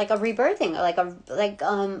a rebirthing, like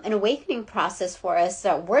an awakening process for us,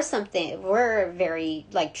 that we're very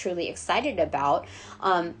like truly excited about,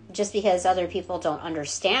 just because other people don't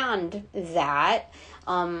understand that.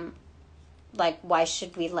 Like, why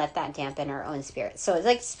should we let that dampen our own spirit? So it's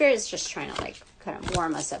like Spirit is just trying to like kind of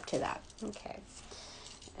warm us up to that. Okay.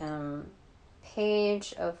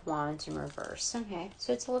 Page of Wands in reverse. Okay,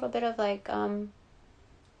 so it's a little bit of like,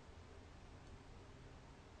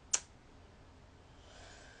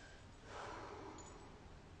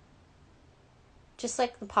 just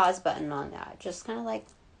like the pause button on that. Just kind of like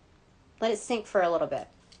let it sink for a little bit.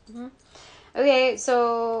 Mm-hmm. Okay,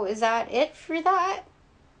 so is that it for that?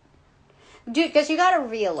 Dude, because you got to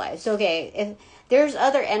realize, okay, if there's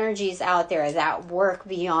other energies out there that work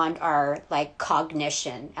beyond our, like,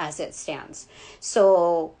 cognition as it stands.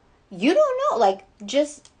 So you don't know, like,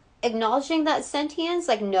 just acknowledging that sentience,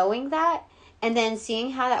 like, knowing that, and then seeing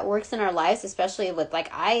how that works in our lives, especially with, like,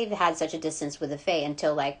 I've had such a distance with the Fae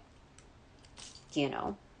until, like, you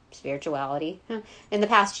know, spirituality in the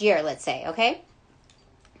past year, let's say, okay?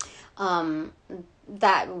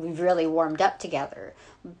 That we've really warmed up together.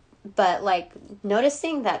 But, like,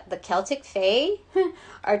 noticing that the Celtic Fae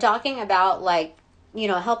are talking about, like, you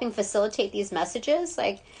know, helping facilitate these messages,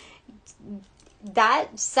 like,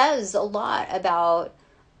 that says a lot about,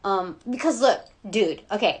 because look, dude,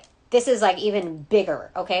 okay, this is, like, even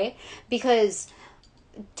bigger, okay? Because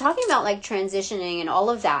talking about, like, transitioning and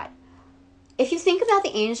all of that, if you think about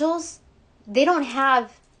the angels, they don't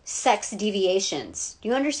have sex deviations. Do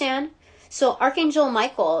you understand? So Archangel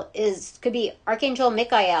Michael could be Archangel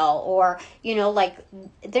Michael, or, you know, like,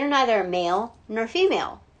 they're neither male nor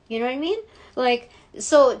female. You know what I mean? Like,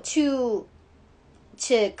 so to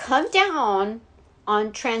come down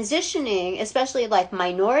on transitioning, especially like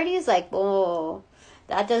minorities, like, oh,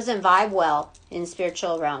 that doesn't vibe well in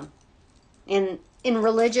spiritual realm, in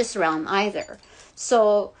religious realm either.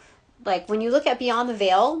 So, like, when you look at Beyond the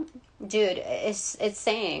Veil, dude, it's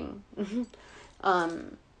saying,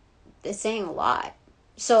 it's saying a lot.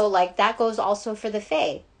 So, like, that goes also for the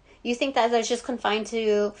Fae. You think that that's just confined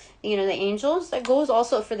to, you know, the angels? That goes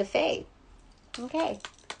also for the Fae. Okay.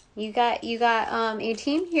 You got a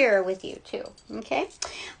team here with you too. Okay.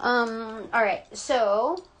 All right.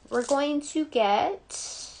 So we're going to get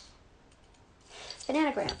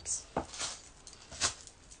bananagrams.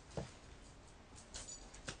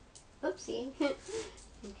 Oopsie. Okay.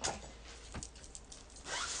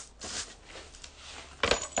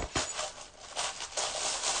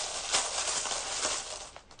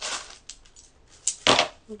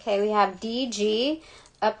 Okay, we have DG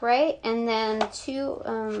upright, and then two,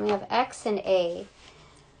 we have X and A.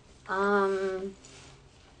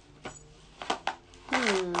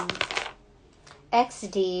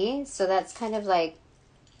 XD, so that's kind of like,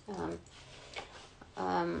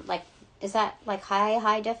 like, is that like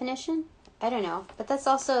high definition? I don't know, but that's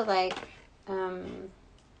also like, I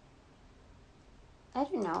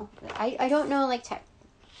don't know. I don't know, like, tech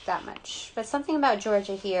that much, but something about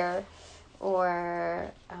Georgia here, or,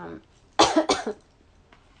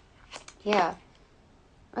 yeah.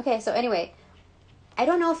 Okay, so anyway, I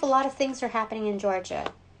don't know if a lot of things are happening in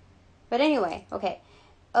Georgia. But anyway, okay.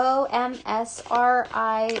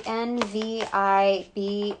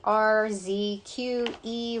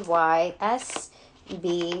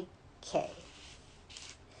 OMSRINVIBRZQEYSBK.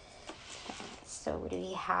 So what do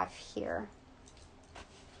we have here?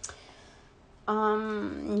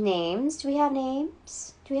 Names. Do we have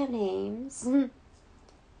names? Do we have names?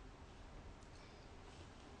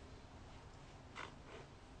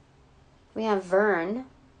 We have Vern.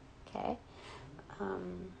 Okay.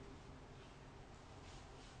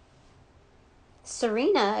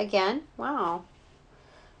 Serena again. Wow.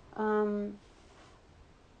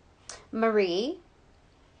 Marie.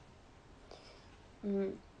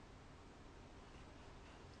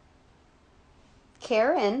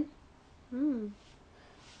 Karen.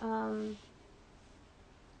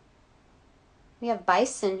 We have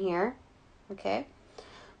Bison here. Okay.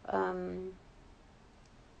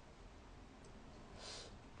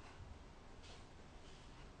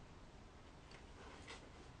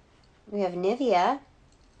 We have Nivea.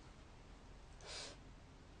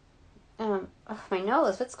 Oh, my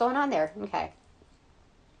nose. What's going on there? Okay.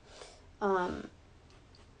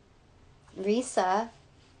 Risa.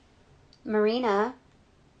 Marina.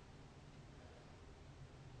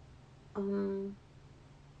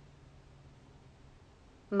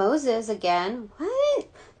 Moses again. What?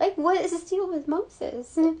 Like, what is this deal with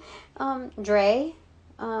Moses? Dre.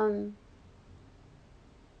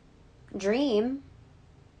 Dream.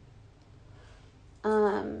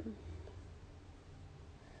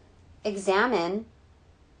 Examine.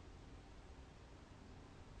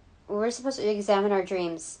 We're supposed to examine our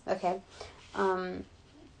dreams. Okay.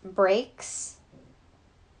 Breaks.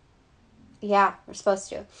 Yeah, we're supposed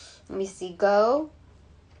to. Let me see. Go.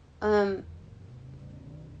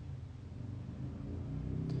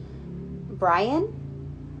 Brian?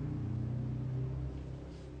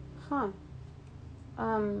 Huh.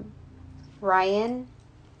 Ryan.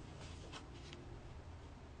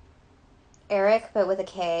 Eric, but with a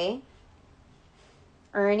K.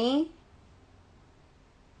 Ernie.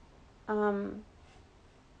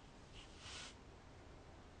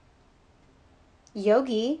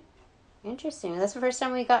 Yogi. Interesting. That's the first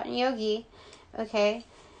time we got Yogi. Okay.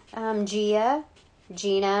 Gia.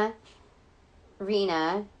 Gina.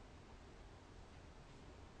 Rena.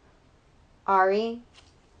 Ari.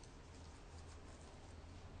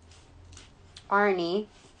 Arnie.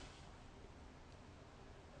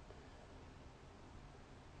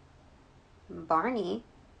 Barney.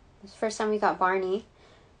 It's the first time we got Barney.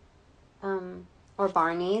 Or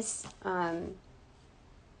Barney's.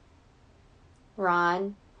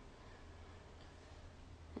 Ron.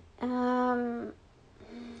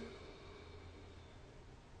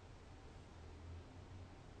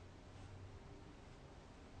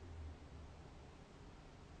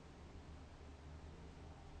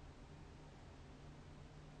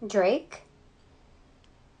 Drake.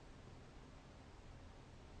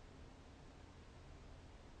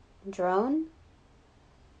 Drone.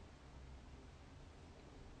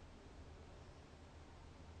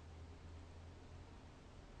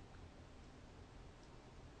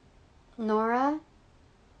 Nora.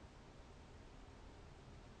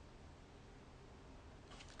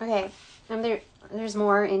 Okay, and there's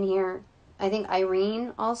more in here. I think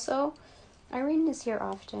Irene also. Irene is here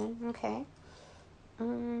often. Okay.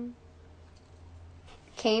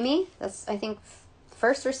 Kami. That's, I think,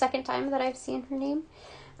 first or second time that I've seen her name.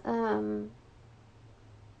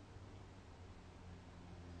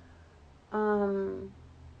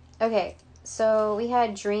 Okay, so we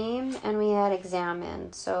had dream and we had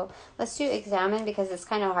examine. So let's do examine because it's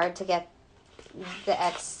kind of hard to get the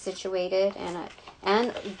X situated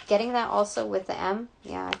and getting that also with the M.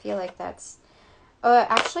 Yeah, I feel like that's...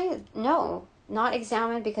 actually, no, not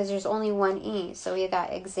examine because there's only one E. So we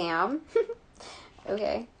got exam.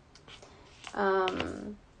 Okay.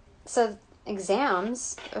 So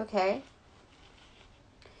exams, okay.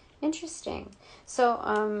 Interesting. So,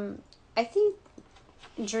 I think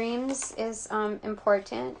dreams is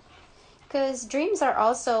important because dreams are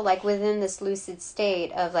also like within this lucid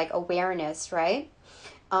state of like awareness, right?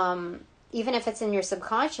 Even if it's in your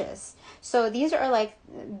subconscious. So these are like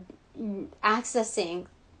accessing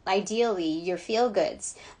ideally your feel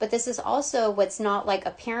goods, but this is also what's not like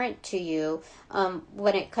apparent to you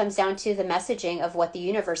when it comes down to the messaging of what the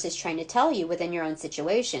universe is trying to tell you within your own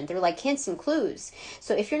situation. They're like hints and clues.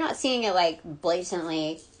 So if you're not seeing it like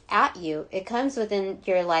blatantly at you, it comes within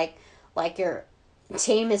your like your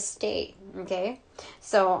tamest state. Okay,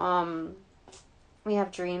 so we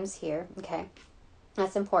have dreams here. Okay,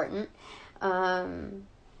 that's important.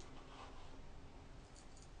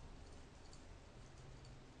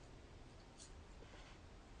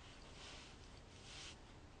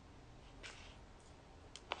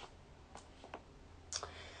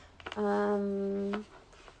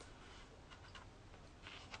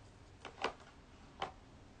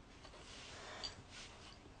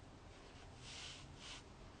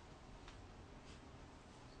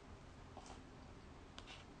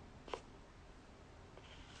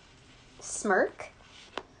 Smirk.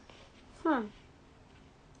 Huh.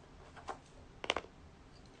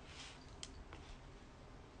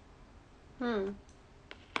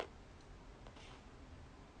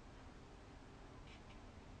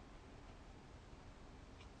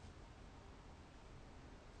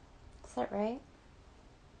 Is that right?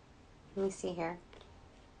 Let me see here.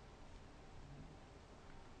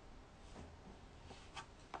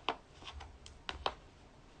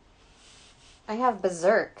 I have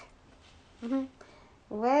berserk.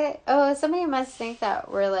 What? Oh, somebody must think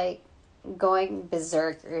that we're like going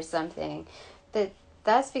berserk or something.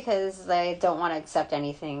 That's because they don't want to accept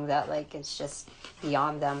anything that like it's just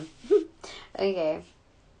beyond them. Okay.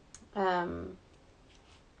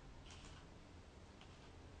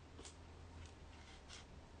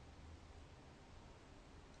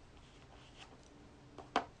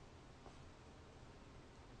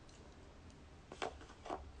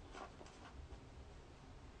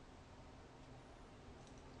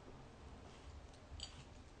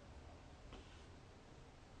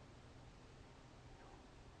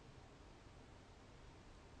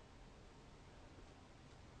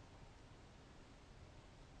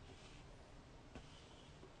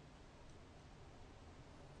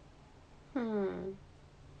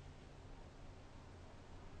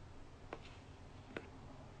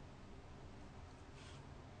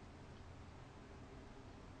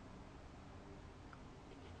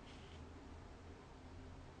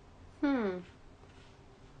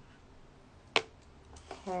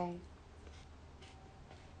 Okay.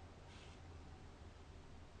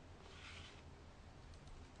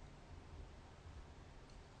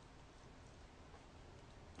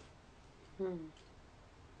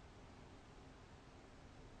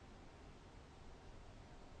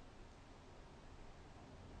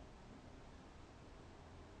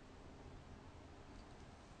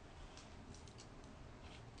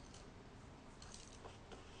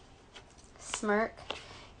 Smirk.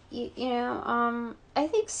 I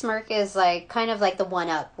think smirk is like kind of like the one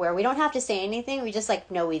up where we don't have to say anything. We just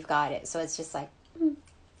like know we've got it. So it's just like,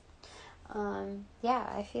 yeah,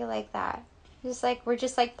 I feel like that. Just like we're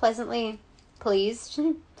just like pleasantly pleased,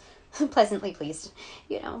 pleasantly pleased,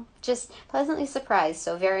 just pleasantly surprised.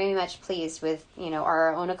 So very much pleased with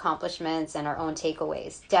our own accomplishments and our own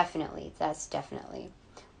takeaways. Definitely, that's definitely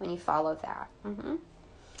when you follow that.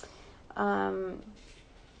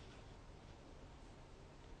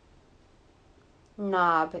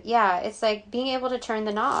 Knob. Yeah, it's like being able to turn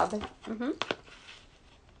the knob.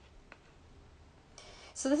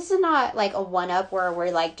 So this is not like a one-up where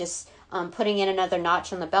we're like just putting in another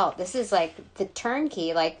notch on the belt. This is like the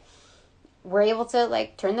turnkey. Like we're able to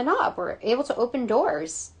like turn the knob. We're able to open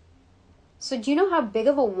doors. So do you know how big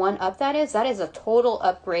of a one-up that is? That is a total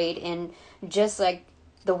upgrade in just like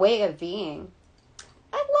the way of being.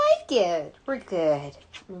 I like it. We're good.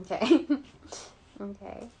 Okay.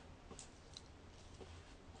 Okay.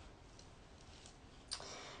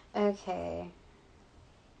 Okay.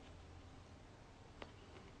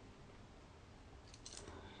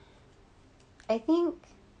 I think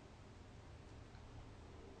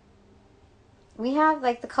we have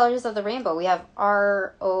like the colors of the rainbow. We have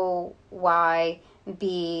ROYBVG.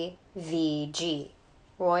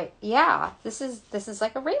 Roy, yeah, this is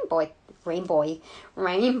like a rainbow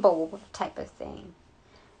type of thing.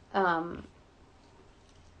 Let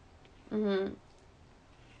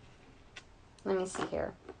me see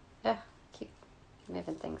here. Keep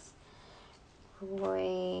moving things.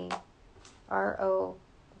 Roy, ROYGBV.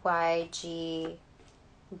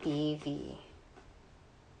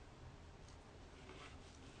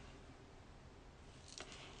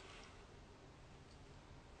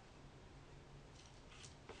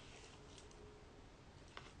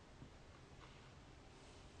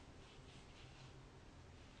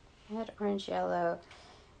 Red, orange, yellow,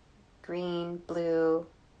 green, blue,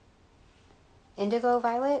 indigo,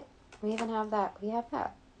 violet. We even have that. We have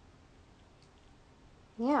that.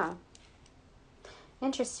 Yeah.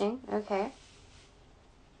 Interesting. Okay.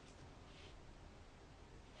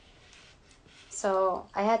 So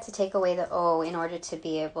I had to take away the O in order to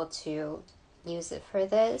be able to use it for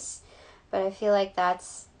this. But I feel like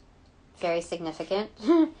that's very significant.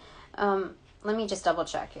 Let me just double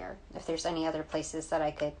check here if there's any other places that I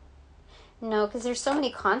could. No, because there's so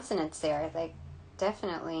many consonants there. Like,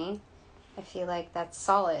 definitely. I feel like that's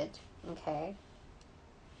solid. Okay.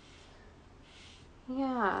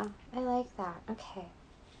 Yeah, I like that. Okay.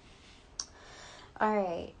 All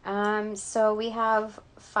right. So we have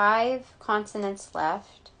 5 consonants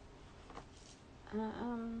left.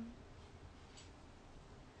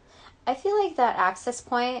 I feel like that access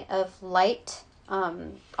point of light,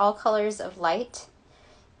 all colors of light,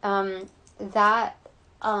 that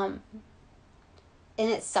in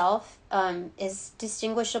itself is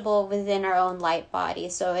distinguishable within our own light body.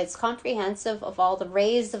 So it's comprehensive of all the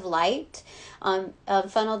rays of light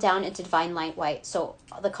funneled down into divine light white. So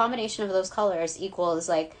the combination of those colors equals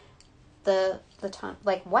like the tone,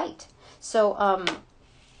 like white. So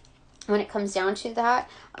when it comes down to that,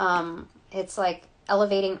 it's like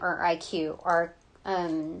elevating our IQ, our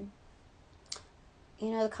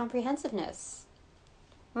the comprehensiveness.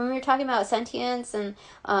 When we were talking about sentience and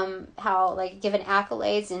how like given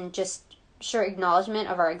accolades and just sheer acknowledgement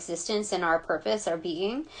of our existence and our purpose, our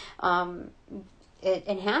being, it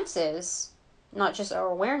enhances not just our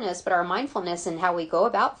awareness but our mindfulness and how we go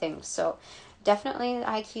about things. So definitely the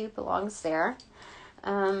IQ belongs there.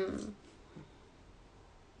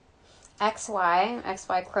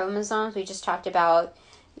 XY chromosomes, we just talked about,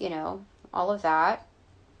 all of that.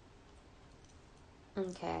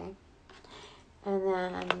 Okay. And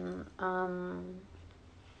then,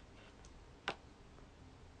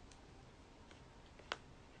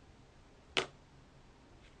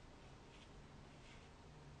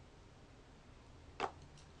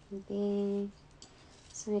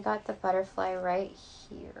 so we got the butterfly right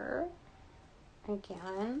here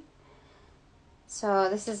again. So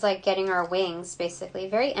this is like getting our wings, basically.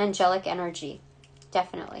 Very angelic energy,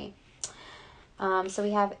 definitely. So we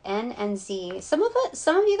have N and Z. Some of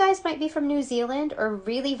you guys might be from New Zealand or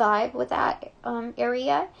really vibe with that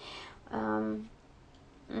area.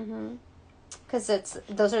 Because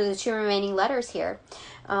those are the 2 remaining letters here.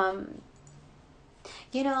 I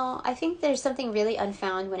think there's something really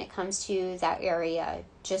unfound when it comes to that area.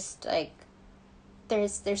 Just like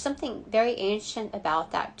there's something very ancient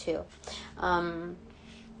about that too.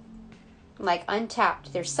 Like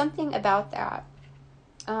untapped. There's something about that.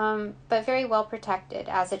 But very well protected,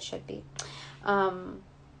 as it should be.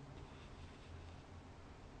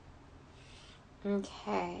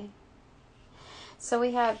 Okay. So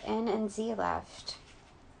we have N and Z left.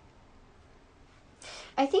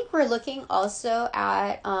 I think we're looking also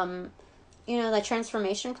at, the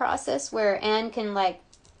transformation process where N can like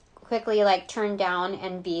quickly like turn down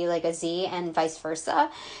and be like a Z and vice versa.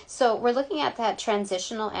 So we're looking at that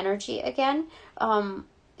transitional energy again.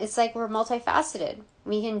 It's like we're multifaceted.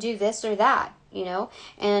 We can do this or that,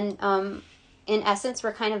 and in essence,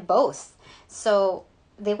 we're kind of both. So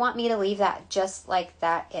they want me to leave that just like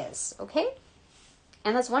that is, okay?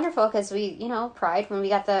 And that's wonderful because we, pride when we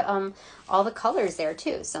got the all the colors there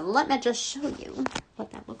too. So let me just show you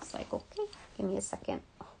what that looks like, okay? Give me a second.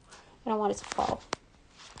 I don't want it to fall.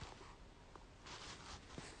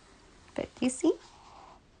 But you see?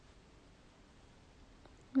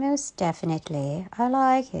 Most definitely. I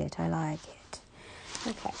like it.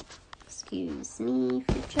 Okay. Excuse me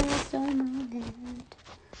for just a moment.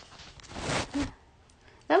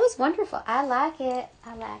 That was wonderful. I like it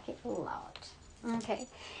a lot. Okay.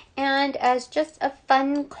 And as just a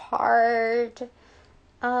fun card,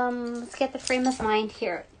 let's get the frame of mind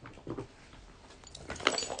here.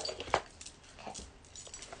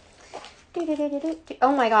 Okay.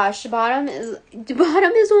 Oh my gosh, bottom is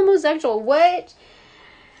homosexual. What?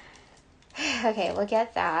 Okay, we'll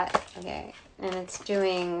get that. Okay. And it's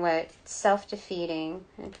doing what? Self-defeating.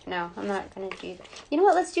 No, I'm not going to do that. You know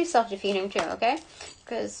what? Let's do self-defeating too, okay?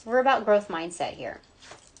 Because we're about growth mindset here.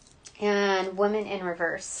 And women in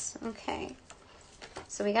reverse. Okay.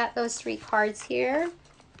 So we got those 3 cards here.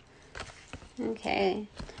 Okay.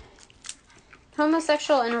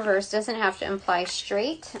 Homosexual in reverse doesn't have to imply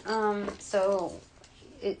straight. So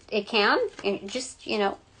it can. And just,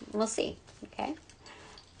 we'll see. Okay.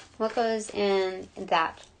 What goes in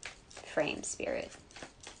that frame, spirit?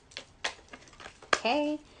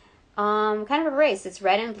 Okay. Kind of a race. It's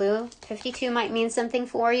red and blue. 52 might mean something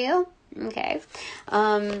for you. Okay.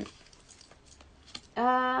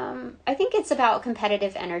 I think it's about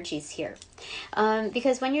competitive energies here.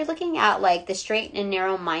 Because when you're looking at like the straight and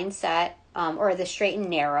narrow mindset, or the straight and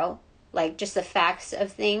narrow, like just the facts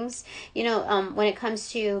of things, when it comes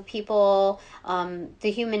to people,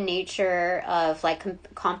 the human nature of like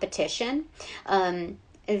competition,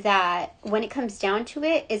 that when it comes down to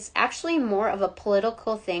it, it's actually more of a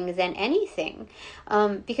political thing than anything.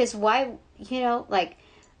 Because why, like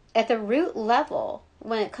at the root level,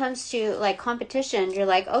 when it comes to like competition, you're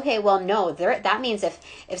like, okay, well, no, that means if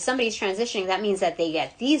somebody's transitioning, that means that they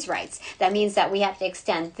get these rights. That means that we have to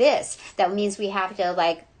extend this. That means we have to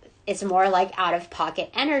like, it's more like out of pocket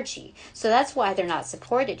energy. So that's why they're not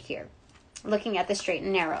supported here. Looking at the straight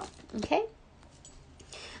and narrow. Okay.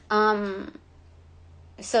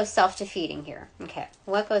 So self-defeating here. Okay.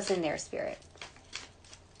 What goes in there, spirit?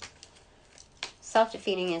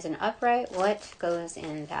 Self-defeating is an upright. What goes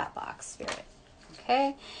in that box, spirit?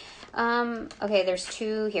 Okay. Okay, there's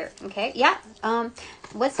 2 here. Okay. Yeah.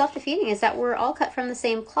 What's self-defeating is that we're all cut from the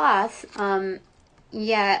same cloth.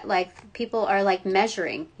 Yet like people are like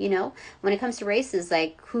measuring, when it comes to races,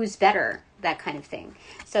 like who's better, that kind of thing.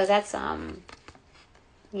 So that's,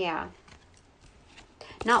 yeah.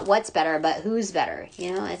 Not what's better, but who's better.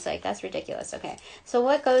 It's like, that's ridiculous. Okay. So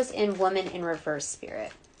what goes in woman in reverse,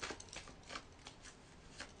 spirit?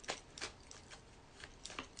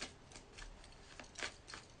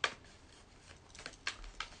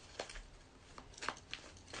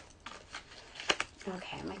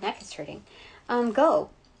 Okay, my neck is hurting. Go.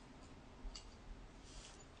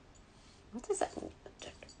 What does that?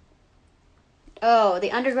 Oh,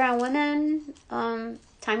 the underground women.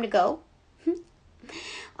 Time to go.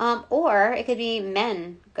 Or it could be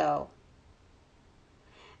men go.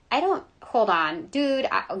 Hold on, dude.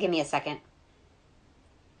 Give me a second.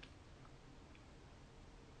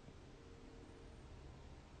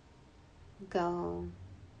 Go.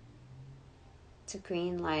 It's a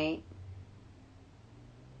green light.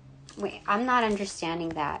 Wait, I'm not understanding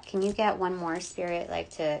that. Can you get one more, spirit?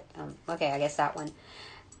 Okay, I guess that one.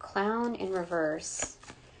 Clown in reverse.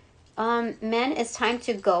 Men, it's time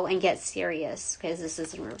to go and get serious, because this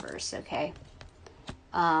is in reverse, okay?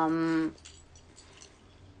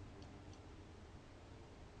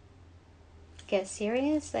 Get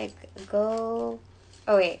serious? Like, go...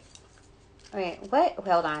 Oh, wait. What?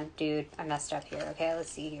 Hold on, dude. I messed up here. Okay, let's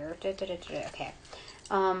see here. Okay.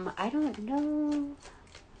 I don't know...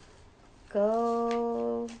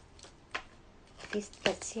 Go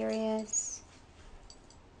get serious.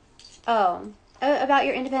 Oh, about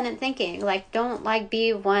your independent thinking. Like, don't like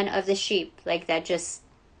be one of the sheep, like that just,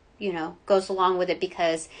 you know, goes along with it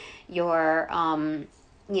because you're,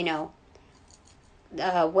 you know,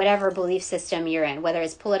 whatever belief system you're in, whether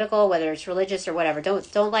it's political, whether it's religious or whatever.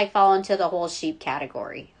 Don't like fall into the whole sheep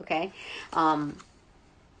category. Okay.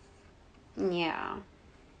 Yeah.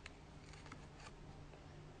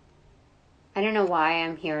 I don't know why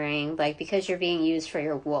I'm hearing, like, because you're being used for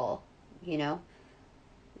your wool, you know?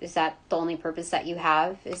 Is that the only purpose that you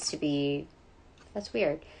have, is to be, that's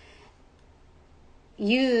weird,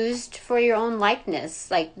 used for your own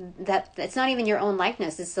likeness? Like, that, it's not even your own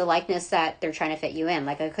likeness, it's the likeness that they're trying to fit you in,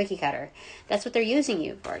 like a cookie cutter. That's what they're using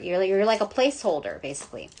you for. You're like a placeholder,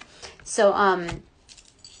 basically. So,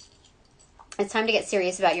 it's time to get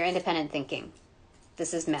serious about your independent thinking.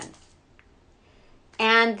 This is men.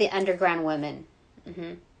 And the underground women.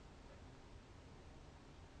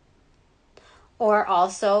 Or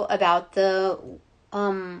also about the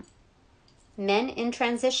men in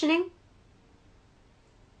transitioning.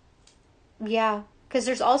 Yeah, because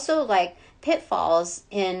there's also like pitfalls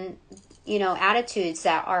in, you know, attitudes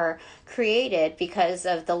that are created because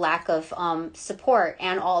of the lack of support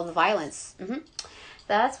and all the violence.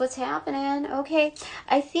 That's what's happening. Okay,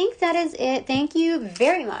 I think that is it. Thank you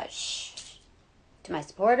very much to my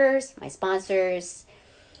supporters, my sponsors,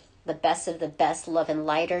 the best of the best love and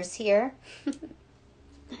lighters here.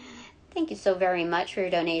 Thank you so very much for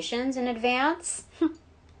your donations in advance.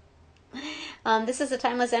 This is a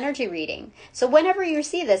timeless energy reading. So whenever you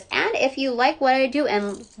see this, and if you like what I do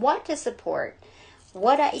and want to support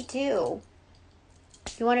what I do,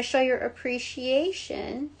 if you want to show your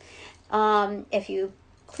appreciation, if you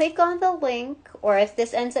click on the link, or if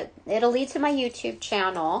this ends up, it'll lead to my YouTube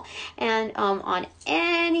channel, and on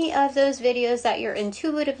any of those videos that you're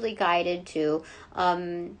intuitively guided to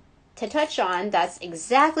touch on, that's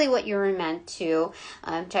exactly what you're meant to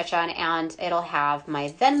touch on. And it'll have my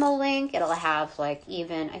Venmo link. It'll have, like,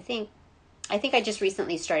 even I think I just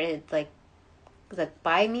recently started like the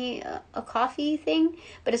buy me a coffee thing,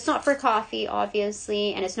 but it's not for coffee,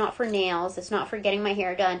 obviously, and it's not for nails, it's not for getting my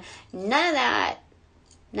hair done, none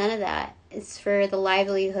of that. It's for the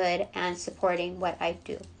livelihood and supporting what I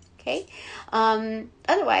do. Okay.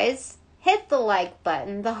 Otherwise, hit the like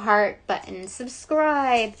button, the heart button,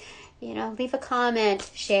 subscribe, you know, leave a comment,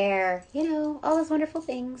 share, you know, all those wonderful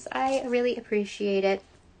things. I really appreciate it.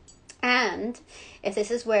 And if this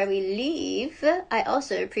is where we leave, I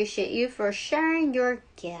also appreciate you for sharing your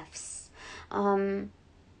gifts. You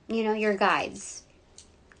know, your guides,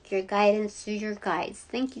 your guidance through your guides.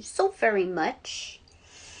 Thank you so very much.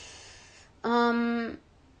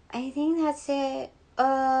 I think that's it.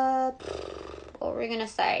 What were we gonna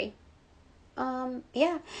say?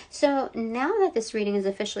 Yeah. So now that this reading is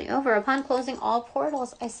officially over, upon closing all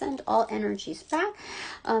portals, I send all energies back.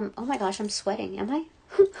 Oh my gosh, I'm sweating. Am I?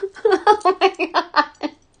 Oh my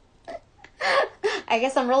god. I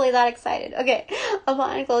guess I'm really that excited. Okay.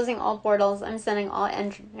 Upon closing all portals, I'm sending all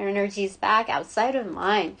energies back outside of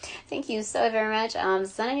mine. Thank you so very much. I'm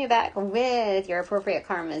sending you back with your appropriate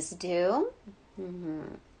karmas due.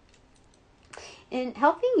 In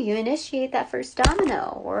helping you initiate that first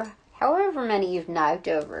domino, or however many you've knocked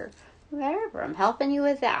over. Whatever. I'm helping you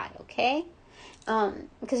with that, okay?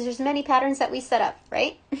 Because there's many patterns that we set up,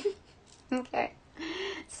 right? Okay.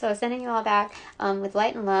 So sending you all back with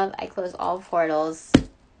light and love. I close all portals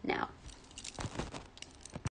now.